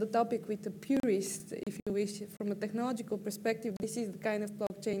discuss the topic with a purist, if you wish, from a technological perspective, this is the kind of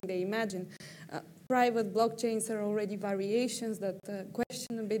blockchain they imagine. Private blockchains are already variations that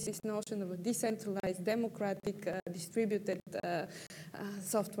question a bit this notion of a decentralized, democratic, distributed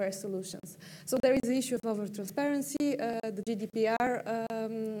software solutions. So there is the issue of over-transparency, the GDPR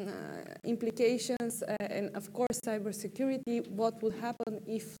implications, and of course cybersecurity. What would happen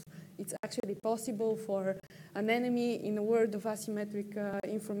if it's actually possible for an enemy in a world of asymmetric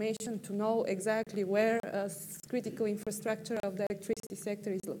information to know exactly where critical infrastructure of the electricity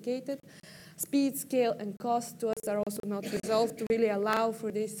sector is located. Speed, scale, and cost to us are also not resolved to really allow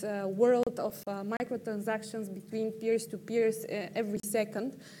for this world of microtransactions between peers to peers every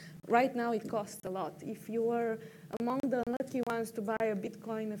second. Right now it costs a lot. If you were among the unlucky ones to buy a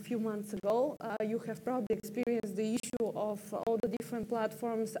Bitcoin a few months ago, you have probably experienced the issue of all the different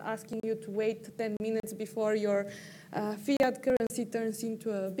platforms asking you to wait 10 minutes before your fiat currency turns into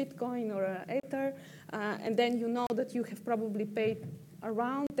a Bitcoin or an Ether, and then you know that you have probably paid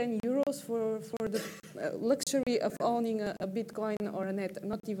around 10 euros for the luxury of owning a Bitcoin or an Ether,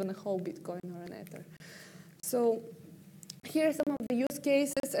 not even a whole Bitcoin or an Ether. So here are some of the use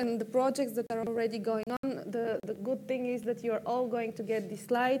cases and the projects that are already going on. The good thing is that you're all going to get these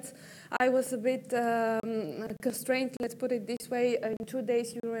slides. I was a bit constrained, let's put it this way. In 2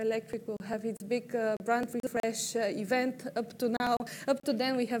 days, Euroelectric will have its big brand refresh event. Up to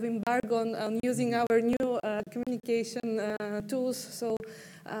then, we have embargo on using our new communication tools. So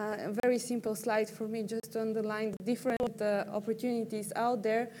a very simple slide for me just to underline the different opportunities out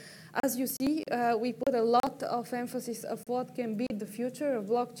there. As you see, we put a lot of emphasis of what can be the future of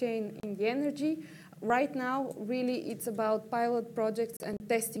blockchain in the energy. Right now, really, it's about pilot projects and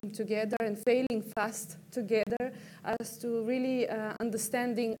testing together and failing fast together as to really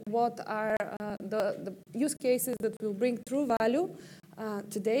understanding what are the use cases that will bring true value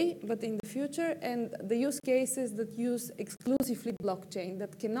today, but in the future, and the use cases that use exclusively blockchain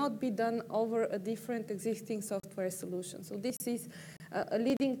that cannot be done over a different existing software solution. So this is a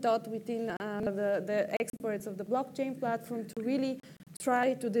leading thought within the experts of the blockchain platform to really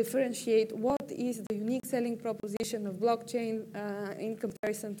try to differentiate what is the unique selling proposition of blockchain in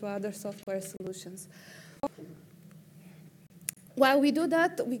comparison to other software solutions. While we do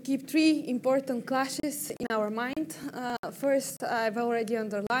that, we keep 3 important clashes in our mind. First, I've already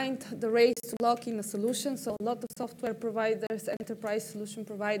underlined the race to lock in a solution. So a lot of software providers, enterprise solution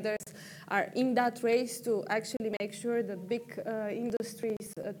providers are in that race to actually make sure that big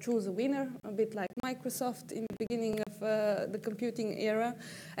industries choose a winner, a bit like Microsoft in the beginning of the computing era.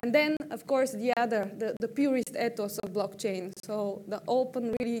 And then, of course, the purist ethos of blockchain. So the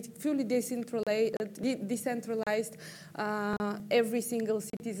open, really fully decentralized every single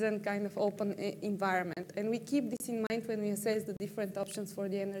citizen kind of open environment. And we keep this in mind when we assess the different options for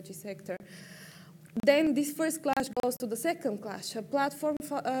the energy sector. Then this first clash goes to the second clash, a platform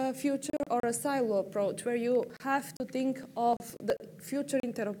future or a silo approach, where you have to think of the future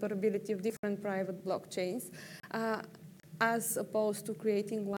interoperability of different private blockchains as opposed to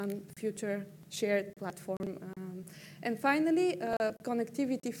creating one future shared platform. And finally,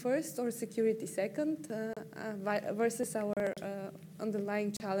 connectivity first or security second versus our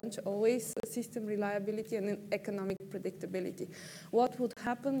underlying challenge, always system reliability and economic predictability. What would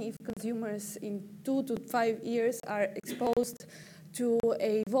happen if consumers in 2 to 5 years are exposed to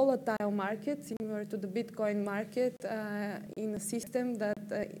a volatile market, similar to the Bitcoin market, in a system that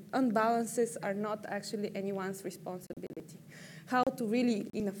unbalances are not actually anyone's responsibility? How to really,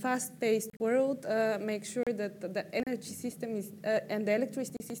 in a fast-paced world, make sure that the energy system is, and the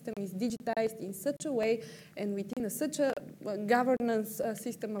electricity system is digitized in such a way and within such a governance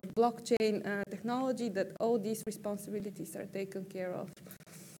system of blockchain technology that all these responsibilities are taken care of.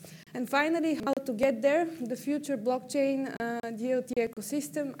 And finally, how to get there, the future blockchain DLT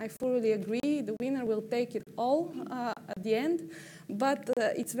ecosystem. I fully agree, the winner will take it all at the end, but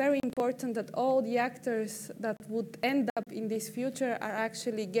it's very important that all the actors that would end up in this future are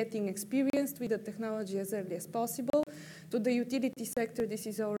actually getting experienced with the technology as early as possible. To the utility sector, this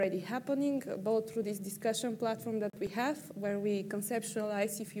is already happening, both through this discussion platform that we have, where we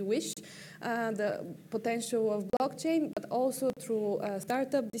conceptualize, if you wish, the potential of blockchain, but also through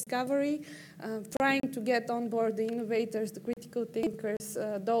startup discovery, trying to get on board the innovators, the critical thinkers,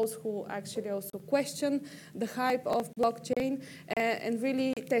 those who actually also question the hype of blockchain, and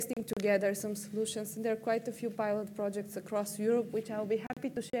really testing together some solutions. And there are quite a few pilot projects across Europe, which I'll be happy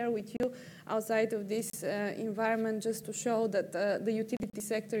to share with you outside of this environment, just to show that the utility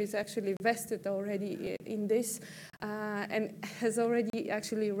sector is actually vested already in this and has already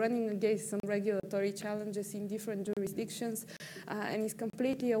actually running against some regulatory challenges in different jurisdictions and is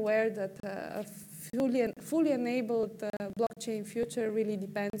completely aware that a fully enabled blockchain future really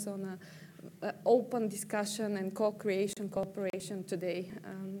depends on open discussion and co-creation, cooperation today.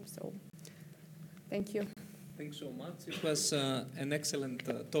 So, thank you. Thanks so much. It was an excellent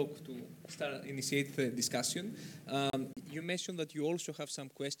talk to initiate the discussion. You mentioned that you also have some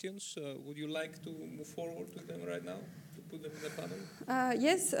questions. Would you like to move forward with them right now, to put them in the panel?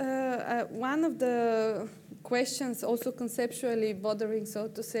 Yes, one of the questions also conceptually bothering, so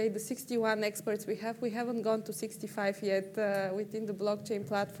to say, the 61 experts we haven't gone to 65 yet within the blockchain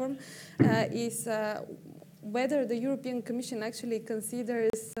platform, is whether the European Commission actually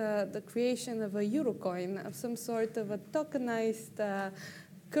considers the creation of a Eurocoin, of some sort of a tokenized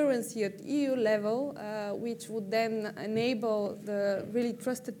currency at EU level, which would then enable the really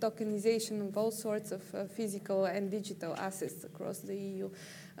trusted tokenization of all sorts of physical and digital assets across the EU.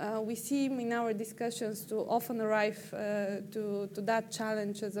 We seem in our discussions to often arrive to that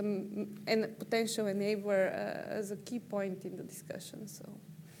challenge as a potential enabler as a key point in the discussion. So.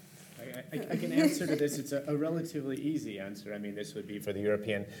 I can answer to this. It's a relatively easy answer. I mean, this would be for the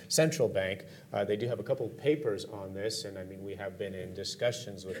European Central Bank. They do have a couple of papers on this, and I mean, we have been in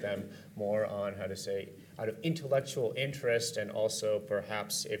discussions with them more on how to say, out of intellectual interest, and also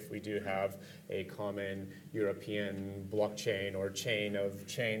perhaps if we do have a common European blockchain or chain of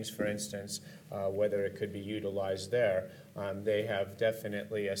chains, for instance, whether it could be utilized there. They have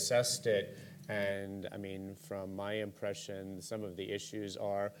definitely assessed it. And I mean, from my impression, some of the issues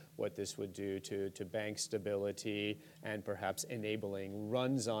are what this would do to bank stability, and perhaps enabling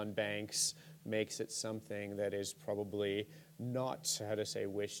runs on banks makes it something that is probably not, how to say,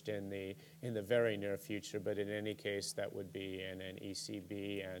 wished in the very near future. But in any case, that would be in an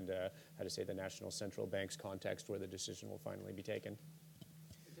ECB and, how to say, the national central bank's context where the decision will finally be taken.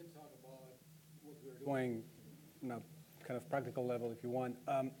 We can talk about what we're doing on a kind of practical level if you want.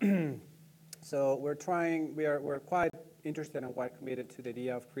 So we're quite interested and quite committed to the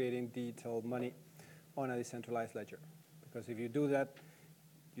idea of creating digital money on a decentralized ledger. Because if you do that,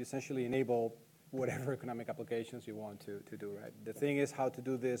 you essentially enable whatever economic applications you want to do, right? The thing is how to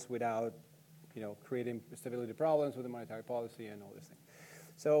do this without, creating stability problems with the monetary policy and all these things.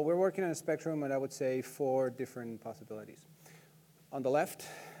 So we're working on a spectrum, and I would say 4 different possibilities. On the left,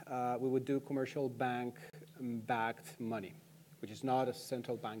 we would do commercial bank-backed money, which is not a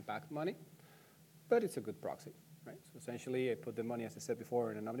central bank-backed money, but it's a good proxy, right? So essentially, I put the money, as I said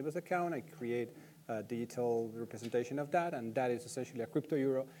before, in an omnibus account. I create a digital representation of that, and that is essentially a crypto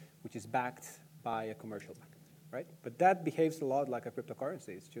euro, which is backed by a commercial bank, right? But that behaves a lot like a cryptocurrency.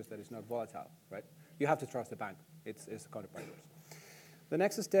 It's just that it's not volatile, right? You have to trust the bank. It's a counterparty risk. The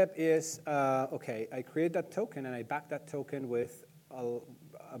next step is, okay, I create that token, and I back that token with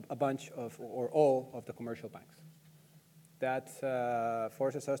a bunch of, or all of the commercial banks. That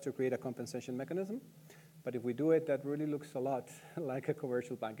forces us to create a compensation mechanism. But if we do it, that really looks a lot like a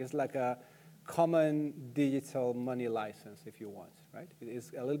commercial bank. It's like a common digital money license, if you want, right? It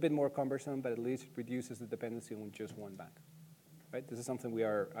is a little bit more cumbersome, but at least it reduces the dependency on just one bank, right? This is something we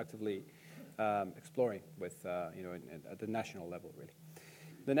are actively exploring with, at the national level, really.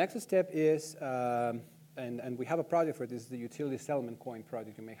 The next step is, and we have a project for this, the utility settlement coin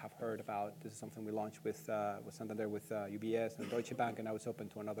project you may have heard about. This is something we launched with Santander, with UBS and Deutsche Bank, and now it's open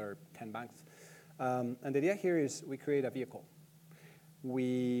to another 10 banks. And the idea here is we create a vehicle.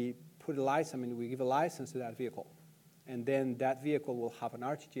 We put a license, we give a license to that vehicle, and then that vehicle will have an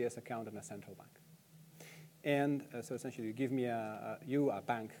RTGS account in a central bank. And so essentially, you give me a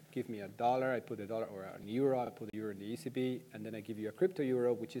bank, give me $1, I put $1, or an euro, I put the euro in the ECB, and then I give you a crypto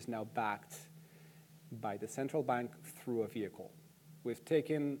euro, which is now backed by the central bank through a vehicle. We've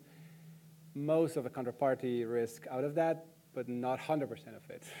taken most of the counterparty risk out of that, but not 100% of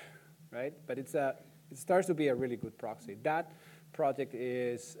it, right? But it starts to be a really good proxy. That project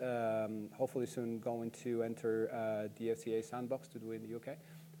is hopefully soon going to enter the FCA sandbox to do it in the UK,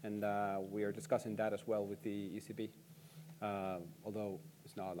 and we are discussing that as well with the ECB, although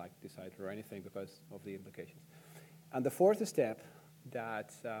it's not like decided or anything because of the implications. And the fourth step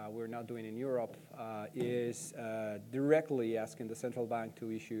that we're now doing in Europe is directly asking the central bank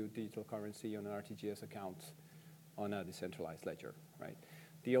to issue digital currency on an RTGS account on a decentralized ledger, right?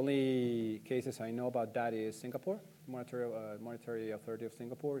 The only cases I know about that is Singapore, Monetary Authority of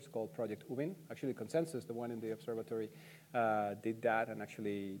Singapore. It's called Project Ubin. Actually, Consensus, the one in the observatory, did that, and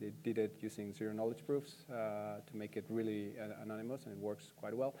actually they did it using zero-knowledge proofs to make it really anonymous, and it works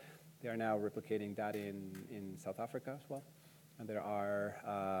quite well. They are now replicating that in South Africa as well. And there are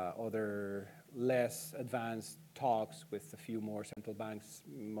other less advanced talks with a few more central banks,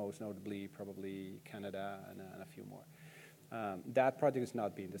 most notably probably Canada and a few more. That project is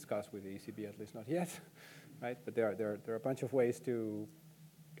not being discussed with the ECB, at least not yet, right? But there are a bunch of ways to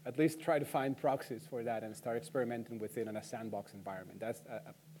at least try to find proxies for that and start experimenting within a sandbox environment. That's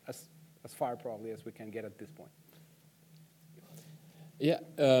as far probably as we can get at this point. Yeah,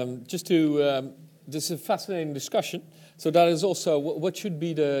 just to, this is a fascinating discussion. So that is also, what should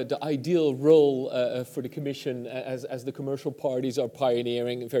be the ideal role for the Commission as the commercial parties are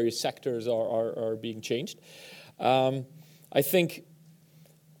pioneering, various sectors are being changed. I think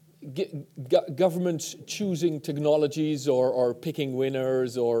governments choosing technologies or picking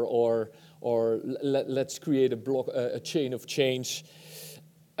winners or let's create a chain of change.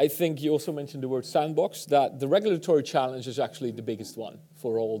 I think you also mentioned the word sandbox, that the regulatory challenge is actually the biggest one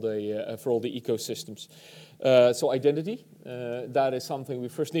for all the ecosystems. So identity, that is something we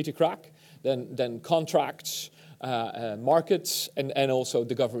first need to crack, then contracts, markets, and also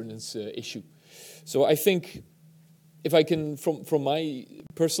the governance issue. So I think if I can, from my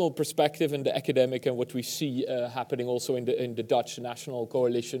personal perspective and the academic and what we see happening also in the Dutch National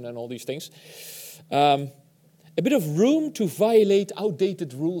Coalition and all these things, a bit of room to violate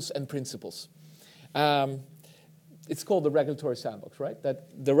outdated rules and principles. It's called the regulatory sandbox, right?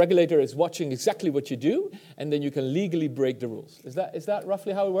 That the regulator is watching exactly what you do, and then you can legally break the rules. Is that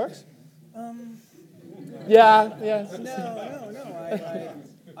roughly how it works? Yeah. No.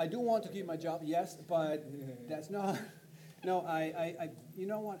 I do want to keep my job, yes, but that's not. No, you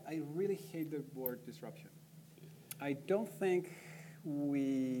know what? I really hate the word disruption. I don't think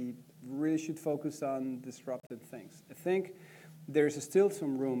we really should focus on disruptive things. I think there's still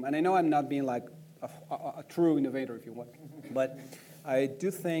some room, and I know I'm not being like a true innovator, if you want, but I do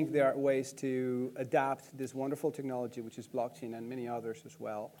think there are ways to adapt this wonderful technology, which is blockchain and many others as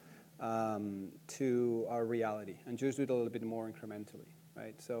well, to our reality, and just do it a little bit more incrementally,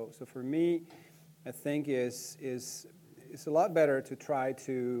 right? So for me, I think it's a lot better to try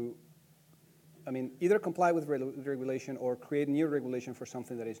to, either comply with regulation or create new regulation for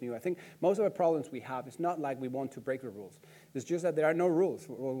something that is new. I think most of the problems we have, it's not like we want to break the rules. It's just that there are no rules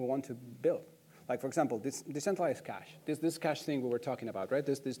for what we want to build. Like, for example, this decentralized cash, this cash thing we were talking about, right?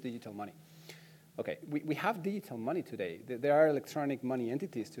 This digital money. Okay, we have digital money today. There are electronic money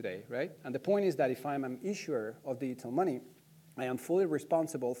entities today, right? And the point is that if I'm an issuer of digital money, I am fully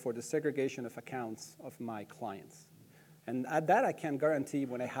responsible for the segregation of accounts of my clients. And at that, I can guarantee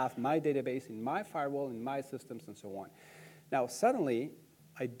when I have my database in my firewall, in my systems, and so on. Now, suddenly,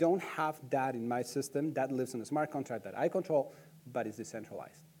 I don't have that in my system. That lives in a smart contract that I control, but it's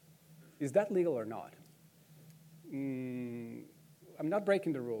decentralized. Is that legal or not? I'm not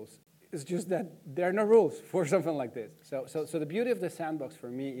breaking the rules. It's just that there are no rules for something like this. So the beauty of the sandbox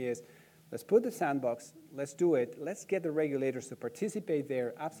for me is, let's put the sandbox, let's do it, let's get the regulators to participate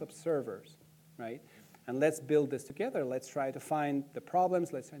there as observers, right? And let's build this together. Let's try to find the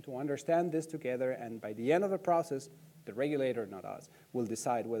problems. Let's try to understand this together. And by the end of the process, the regulator, not us, will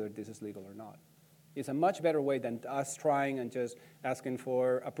decide whether this is legal or not. It's a much better way than us trying and just asking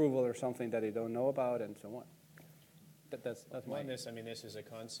for approval or something that they don't know about and so on. That's my... This is a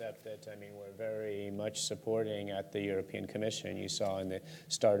concept that we're very much supporting at the European Commission. You saw in the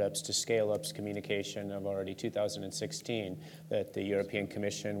Startups to Scale-Ups communication of already 2016 that the European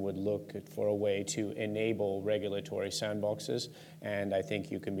Commission would look for a way to enable regulatory sandboxes. And I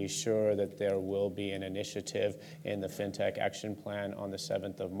think you can be sure that there will be an initiative in the FinTech Action Plan on the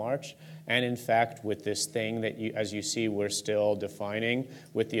 7th of March. And in fact, with this thing that, as you see, we're still defining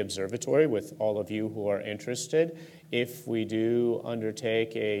with the observatory, with all of you who are interested, if we do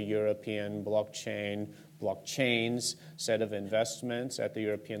undertake a European blockchains set of investments at the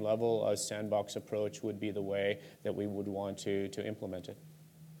European level, a sandbox approach would be the way that we would want to implement it.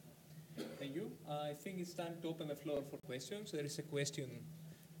 Thank you. I think it's time to open the floor for questions. There is a question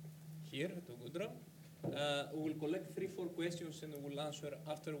here to Gudrun. We will collect 3-4 questions and we will answer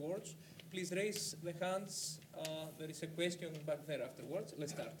afterwards. Please raise the hands. There is a question back there afterwards.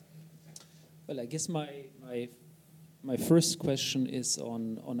 Let's start. Well, I guess my first question is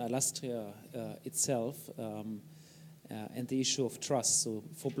on Alastria itself and the issue of trust. So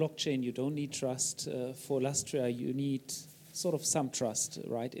for blockchain, you don't need trust. For Alastria, you need sort of some trust,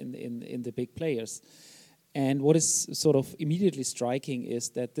 right, in the big players. And what is sort of immediately striking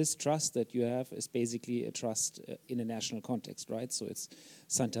is that this trust that you have is basically a trust in a national context, right? So it's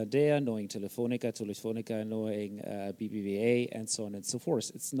Santander knowing Telefonica, Telefonica knowing BBVA, and so on and so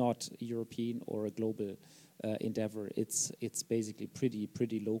forth. It's not European or a global endeavor. It's basically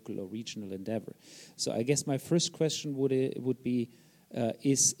pretty local or regional endeavor. So I guess my first question would be,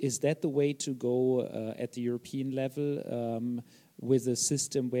 is that the way to go at the European level with a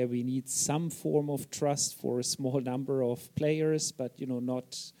system where we need some form of trust for a small number of players, but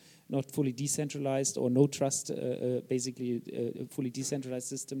not fully decentralized, or no trust, basically a fully decentralized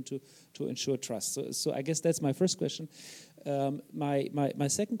system to ensure trust? So I guess that's my first question. My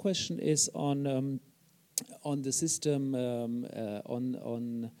second question is on on the system,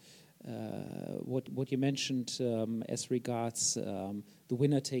 on what you mentioned as regards the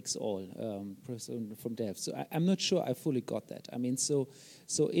winner takes all from Dev. So I'm not sure I fully got that. I mean, so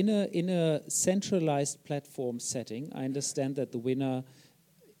in a centralized platform setting, I understand that the winner,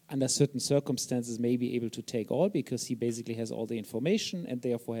 under certain circumstances, may be able to take all because he basically has all the information and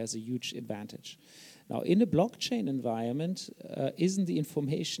therefore has a huge advantage. Now, in a blockchain environment, isn't the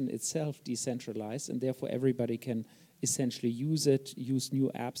information itself decentralized, and therefore everybody can essentially use it, use new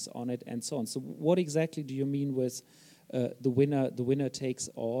apps on it, and so on? So, what exactly do you mean with the winner takes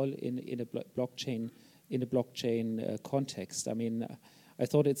all in a blockchain context? I mean, I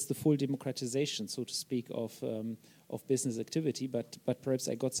thought it's the full democratization, so to speak, of business activity, but perhaps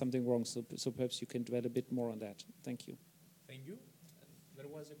I got something wrong. So perhaps you can dwell a bit more on that. Thank you. Thank you. There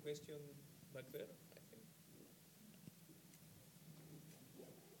was a question back there.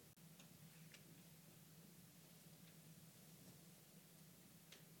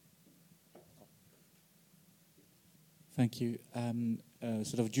 Thank you.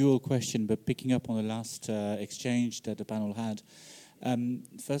 Sort of dual question, but picking up on the last exchange that the panel had.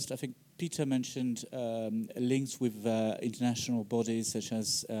 First, I think Peter mentioned links with international bodies such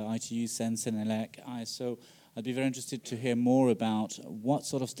as ITU, SENS, ELEC, ISO. I'd be very interested to hear more about what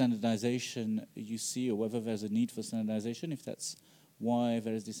sort of standardization you see, or whether there's a need for standardization, if that's why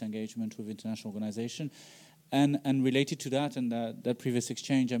there is this engagement with international organization. And related to that and that previous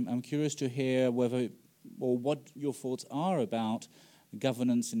exchange, I'm curious to hear whether or what your thoughts are about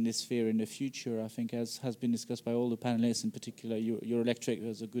governance in this sphere in the future. I think, as has been discussed by all the panelists, in particular Eurelectric,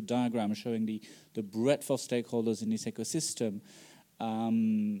 there's a good diagram showing the breadth of stakeholders in this ecosystem.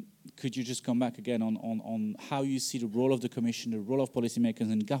 Could you just come back again on how you see the role of the Commission, the role of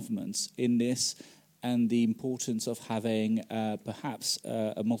policymakers and governments in this, and the importance of having perhaps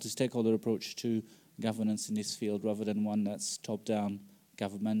a multi-stakeholder approach to governance in this field rather than one that's top-down,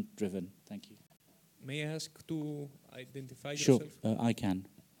 government-driven? Thank you. May I ask to identify yourself? Sure, I can.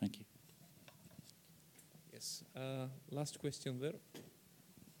 Thank you. Yes. Last question there.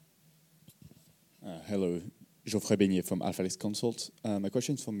 Hello, Geoffrey Beignet from AlphaLex Consult. My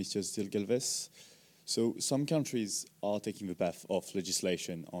question is for Mr. Zilgelves. So some countries are taking the path of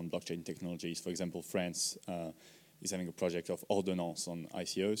legislation on blockchain technologies. For example, France is having a project of ordonnance on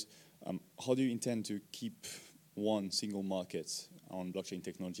ICOs. How do you intend to keep one single market on blockchain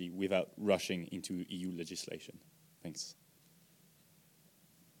technology without rushing into EU legislation? Thanks.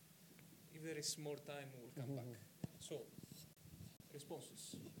 If there is more time, we'll come back. So,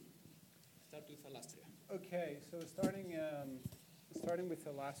 responses. Start with Alastria. Okay, so starting with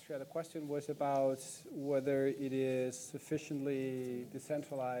Alastria, the question was about whether it is sufficiently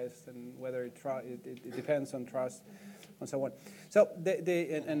decentralized and whether it depends on trust and so on. So,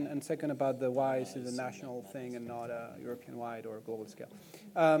 and second about the why is it a national thing and not a European-wide or global scale.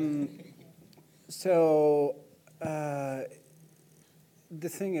 The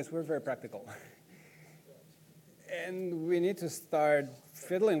thing is, we're very practical. And we need to start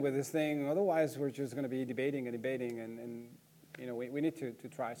fiddling with this thing, otherwise we're just going to be debating and you know, we need to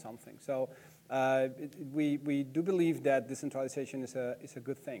try something. So we do believe that decentralization is a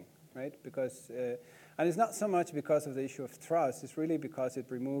good thing, right? Because and it's not so much because of the issue of trust, it's really because it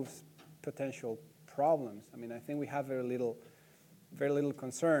removes potential problems. I mean, I think we have very little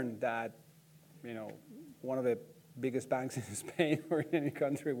concern that, you know, one of the biggest banks in Spain or in any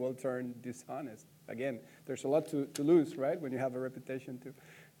country will turn dishonest. Again, there's a lot to lose, right, when you have a reputation to,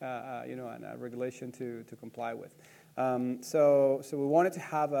 you know, and a regulation to comply with. So we wanted to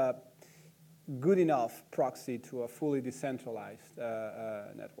have a good enough proxy to a fully decentralized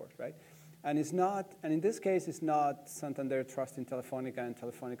network, right? And it's not, and in this case, it's not Santander trusting Telefonica and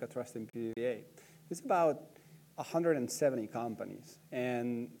Telefonica trusting BBVA. It's about 170 companies,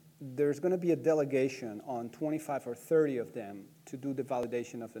 and there's going to be a delegation on 25 or 30 of them to do the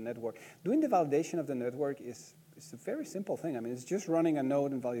validation of the network. Doing the validation of the network is a very simple thing. I mean, it's just running a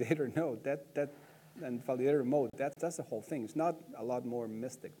node and validator node. And validator mode, that's the whole thing. It's not a lot more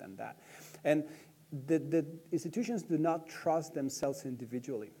mystic than that. And the institutions do not trust themselves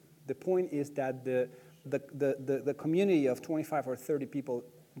individually. The point is that the community of 25 or 30 people,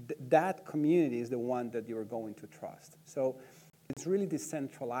 that community is the one that you're going to trust. So it's really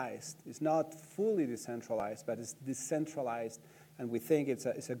decentralized. It's not fully decentralized, but it's decentralized, and we think it's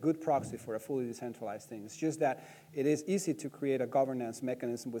a good proxy for a fully decentralized thing. It's just that it is easy to create a governance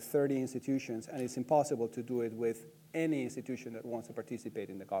mechanism with 30 institutions, and it's impossible to do it with any institution that wants to participate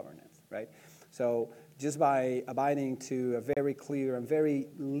in the governance, right? So just by abiding to a very clear and very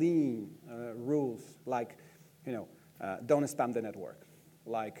lean rules, like, you know, don't spam the network,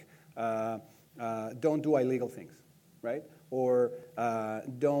 like don't do illegal things, right? Or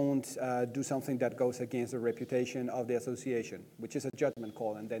don't do something that goes against the reputation of the association, which is a judgment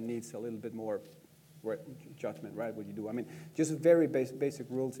call and then needs a little bit more judgment, right, what you do. I mean, just very basic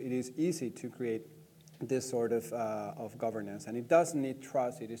rules. It is easy to create this sort of governance. And it does need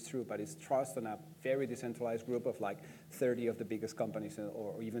trust, it is true, but it's trust on a very decentralized group of like 30 of the biggest companies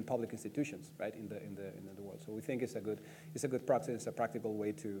or even public institutions, right, in the world. So we think it's a good proxy, it's a practical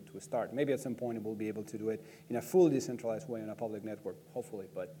way to start. Maybe at some point we'll be able to do it in a fully decentralized way on a public network, hopefully,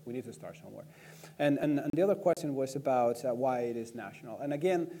 but we need to start somewhere. And the other question was about why it is national. And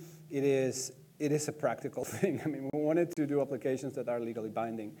again, it is a practical thing. I mean, we wanted to do applications that are legally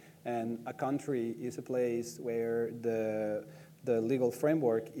binding, and a country is a place where the legal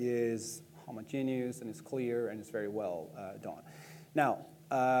framework is homogeneous and it's clear and it's very well done. Now,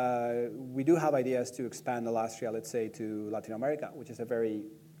 we do have ideas to expand Alastria, let's say, to Latin America, which is a very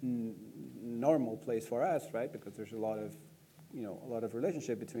normal place for us, right? Because there's a lot of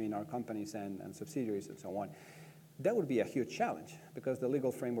relationship between our companies and subsidiaries and so on. That would be a huge challenge because the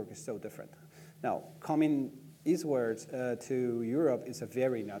legal framework is so different. Now, coming eastwards to Europe is a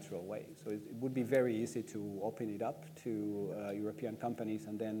very natural way. So it would be very easy to open it up to European companies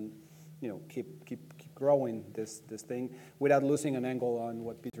and then, keep growing this thing without losing an angle on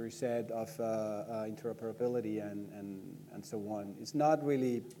what Peter said of interoperability and so on. It's not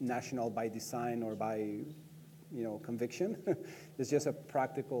really national by design or by, conviction. It's just a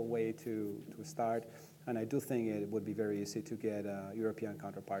practical way to start. And I do think it would be very easy to get European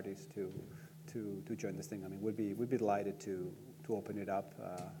counterparties to join this thing. I mean, we'd be delighted to open it up,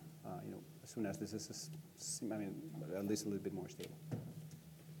 as soon as this is, at least a little bit more stable.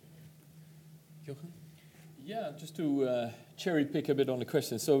 Jochen? Yeah, just to cherry pick a bit on the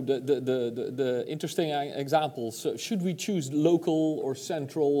question. So the interesting examples. So should we choose local or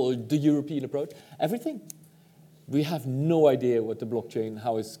central or the European approach? Everything. We have no idea what the blockchain,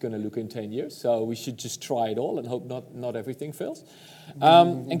 how it's going to look in 10 years. So we should just try it all and hope not everything fails.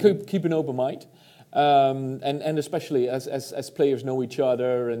 And keep an open mind. And especially as players know each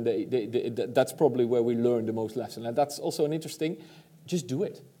other, and that's probably where we learn the most lesson. And that's also an interesting, just do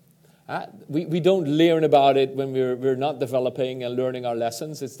it. We don't learn about it when we're not developing and learning our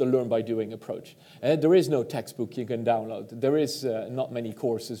lessons. It's the learn by doing approach. There is no textbook you can download. There is not many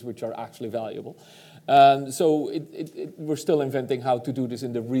courses which are actually valuable. So we're still inventing how to do this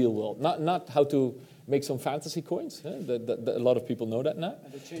in the real world, not how to make some fantasy coins. A lot of people know that now.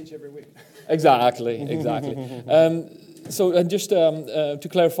 And they change every week. Exactly. So and just to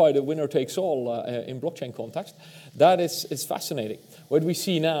clarify the winner takes all in blockchain context, that is fascinating. What we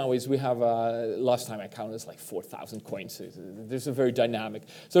see now is we have, last time I counted, it's like 4,000 coins. There's a very dynamic.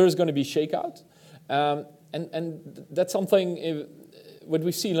 So there's going to be shakeout. And that's something what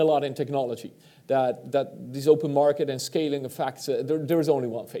we've seen a lot in technology, that this open market and scaling effects, there is only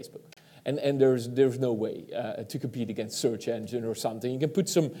one Facebook. And there's no way to compete against search engine or something. You can put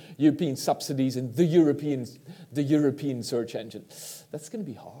some European subsidies in the European search engine. That's going to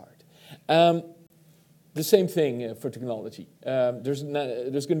be hard. The same thing for technology. There's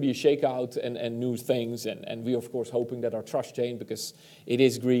going to be a shakeout and new things, and we of course hoping that our trust chain, because it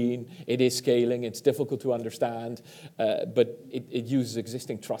is green, it is scaling, it's difficult to understand, but it uses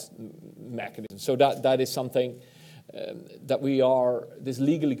existing trust mechanisms. So that is something that we are this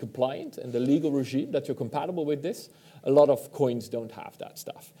legally compliant, and the legal regime that you're compatible with this. A lot of coins don't have that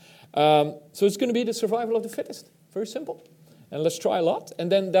stuff. So it's going to be the survival of the fittest. Very simple. And let's try a lot. And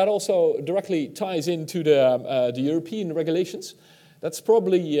then that also directly ties into the European regulations. That's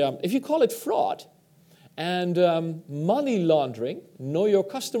probably, if you call it fraud and money laundering, know your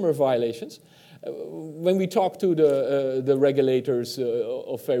customer violations, when we talk to the regulators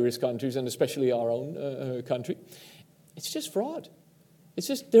of various countries, and especially our own country, it's just fraud. It's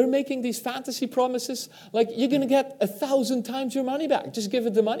just they're making these fantasy promises like you're going to get 1,000 times your money back. Just give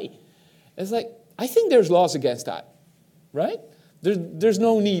it the money. It's like, I think there's laws against that. Right? There's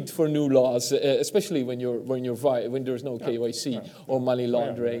no need for new laws, especially when there's no KYC or money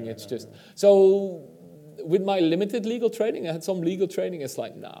laundering. It's just so. With my limited legal training, I had some legal training. It's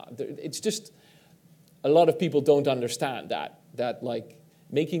like it's just a lot of people don't understand that like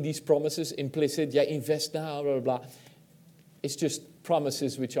making these promises implicit. Yeah, invest now, blah blah blah. It's just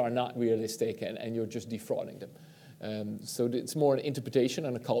promises which are not realistic, and you're just defrauding them. So it's more an interpretation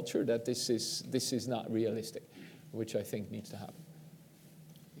and a culture that this is not realistic, which I think needs to happen.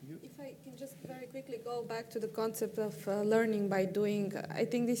 If I can just very quickly go back to the concept of learning by doing? I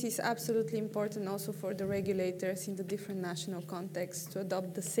think this is absolutely important also for the regulators in the different national contexts to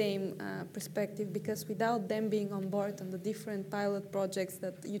adopt the same perspective, because without them being on board on the different pilot projects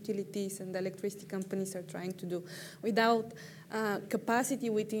that utilities and electricity companies are trying to do, without capacity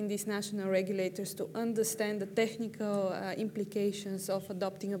within these national regulators to understand the technical implications of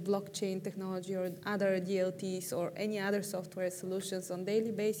adopting a blockchain technology or other DLTs or any other software solutions on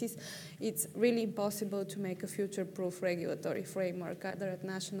daily basis, it's really impossible to make a future-proof regulatory framework, either at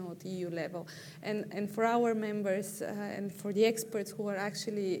national or at EU level. And for our members and for the experts who are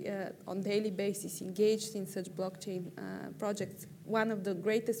actually on daily basis engaged in such blockchain projects, one of the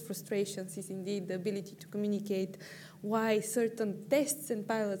greatest frustrations is indeed the ability to communicate why certain tests and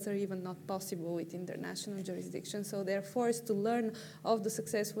pilots are even not possible within their national jurisdiction. So they're forced to learn of the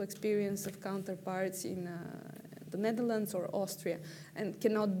successful experience of counterparts in the Netherlands or Austria, and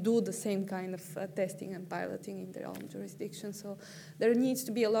cannot do the same kind of testing and piloting in their own jurisdiction. So there needs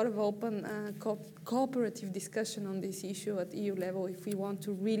to be a lot of open cooperative discussion on this issue at EU level if we want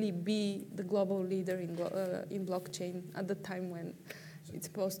to really be the global leader in blockchain at the time when it's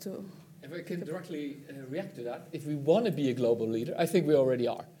supposed to. If I can directly react to that, if we want to be a global leader, I think we already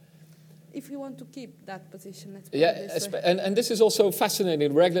are. If we want to keep that position, let's put it this way. And this is also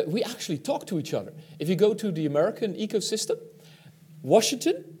fascinating. We actually talk to each other. If you go to the American ecosystem,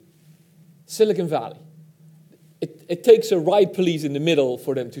 Washington, Silicon Valley, it takes a right police in the middle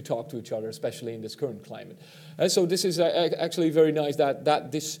for them to talk to each other, especially in this current climate. So this is actually very nice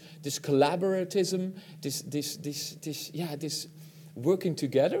that this collaboratism, this working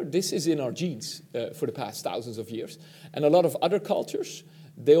together, this is in our genes for the past thousands of years. And a lot of other cultures,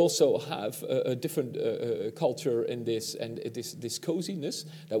 they also have a different culture in this, and this coziness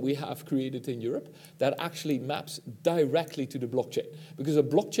that we have created in Europe that actually maps directly to the blockchain. Because a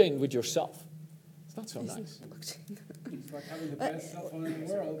blockchain with yourself, it's not so nice. It's like having the best cell phone in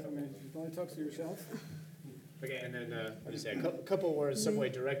the world. I mean, if you only talk to yourself. Okay, and then a couple words some way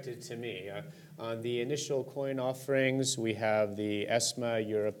directed to me. On the initial coin offerings, we have the ESMA,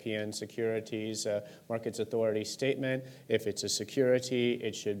 European Securities Markets Authority statement. If it's a security,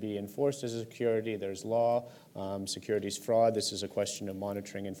 it should be enforced as a security. There's law. Securities fraud, this is a question of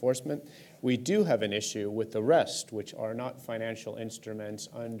monitoring enforcement. We do have an issue with the rest, which are not financial instruments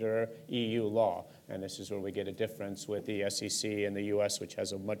under EU law. And this is where we get a difference with the SEC in the US, which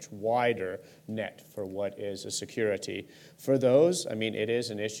has a much wider net for what is a security. For those, I mean, it is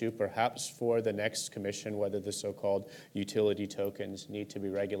an issue perhaps for the next commission, whether the so-called utility tokens need to be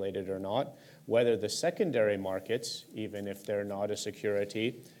regulated or not, whether the secondary markets, even if they're not a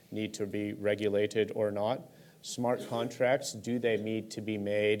security, need to be regulated or not. Smart contracts, do they need to be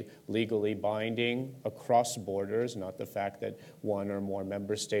made legally binding across borders, not the fact that one or more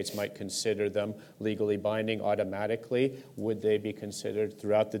member states might consider them legally binding automatically? Would they be considered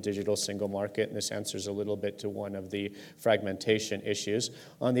throughout the digital single market? And this answers a little bit to one of the fragmentation issues.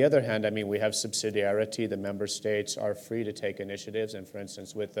 On the other hand, I mean, we have subsidiarity. The member states are free to take initiatives. And for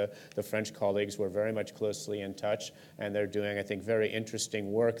instance, with the French colleagues, we're very much closely in touch, and they're doing, I think, very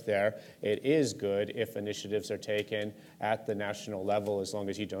interesting work there. It is good if initiatives are taken at the national level, as long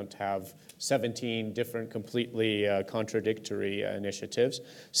as you don't have 17 different completely contradictory initiatives.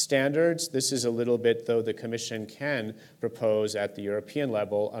 Standards, this is a little bit, though the Commission can propose at the European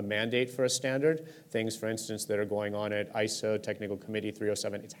level a mandate for a standard. Things, for instance, that are going on at ISO Technical Committee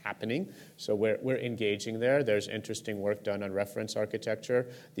 307, it's happening. So we're engaging there. There's interesting work done on reference architecture,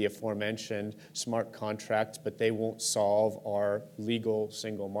 the aforementioned smart contracts, but they won't solve our legal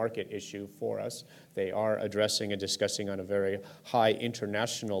single market issue for us. They are addressing and discussing on a very high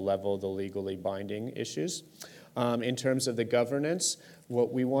international level the legally binding issues. In terms of the governance,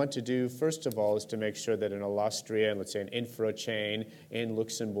 what we want to do, first of all, is to make sure that an Alastria and, let's say, an infra chain in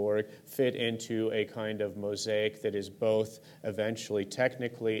Luxembourg fit into a kind of mosaic that is both eventually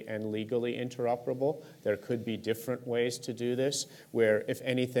technically and legally interoperable. There could be different ways to do this, where, if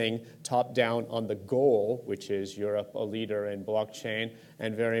anything, top-down on the goal, which is Europe a leader in blockchain,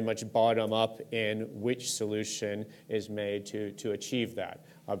 and very much bottom-up in which solution is made to achieve that.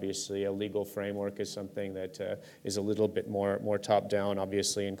 Obviously, a legal framework is something that is a little bit more top-down,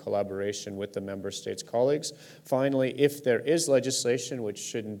 obviously in collaboration with the member states' colleagues. Finally, if there is legislation, which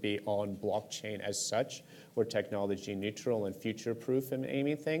shouldn't be on blockchain as such, we're technology neutral and future-proof in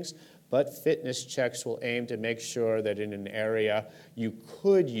aiming things, but fitness checks will aim to make sure that in an area you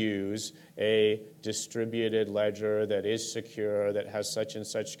could use a distributed ledger that is secure, that has such and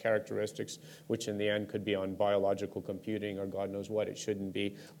such characteristics, which in the end could be on biological computing or God knows what. It shouldn't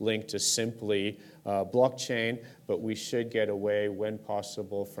be linked to simply blockchain, but we should get away, when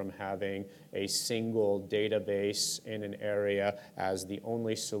possible, from having a single database in an area as the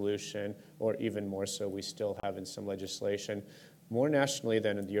only solution, or even more so, we still have in some legislation, more nationally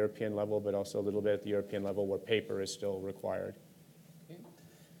than at the European level, but also a little bit at the European level where paper is still required.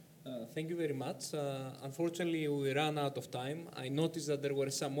 Thank you very much. Unfortunately, we ran out of time. I noticed that there were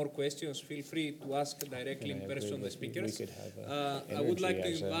some more questions. Feel free to ask directly in person the speakers. I would like to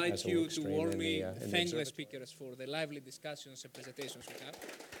invite you to warmly thank the speakers for the lively discussions and presentations we have.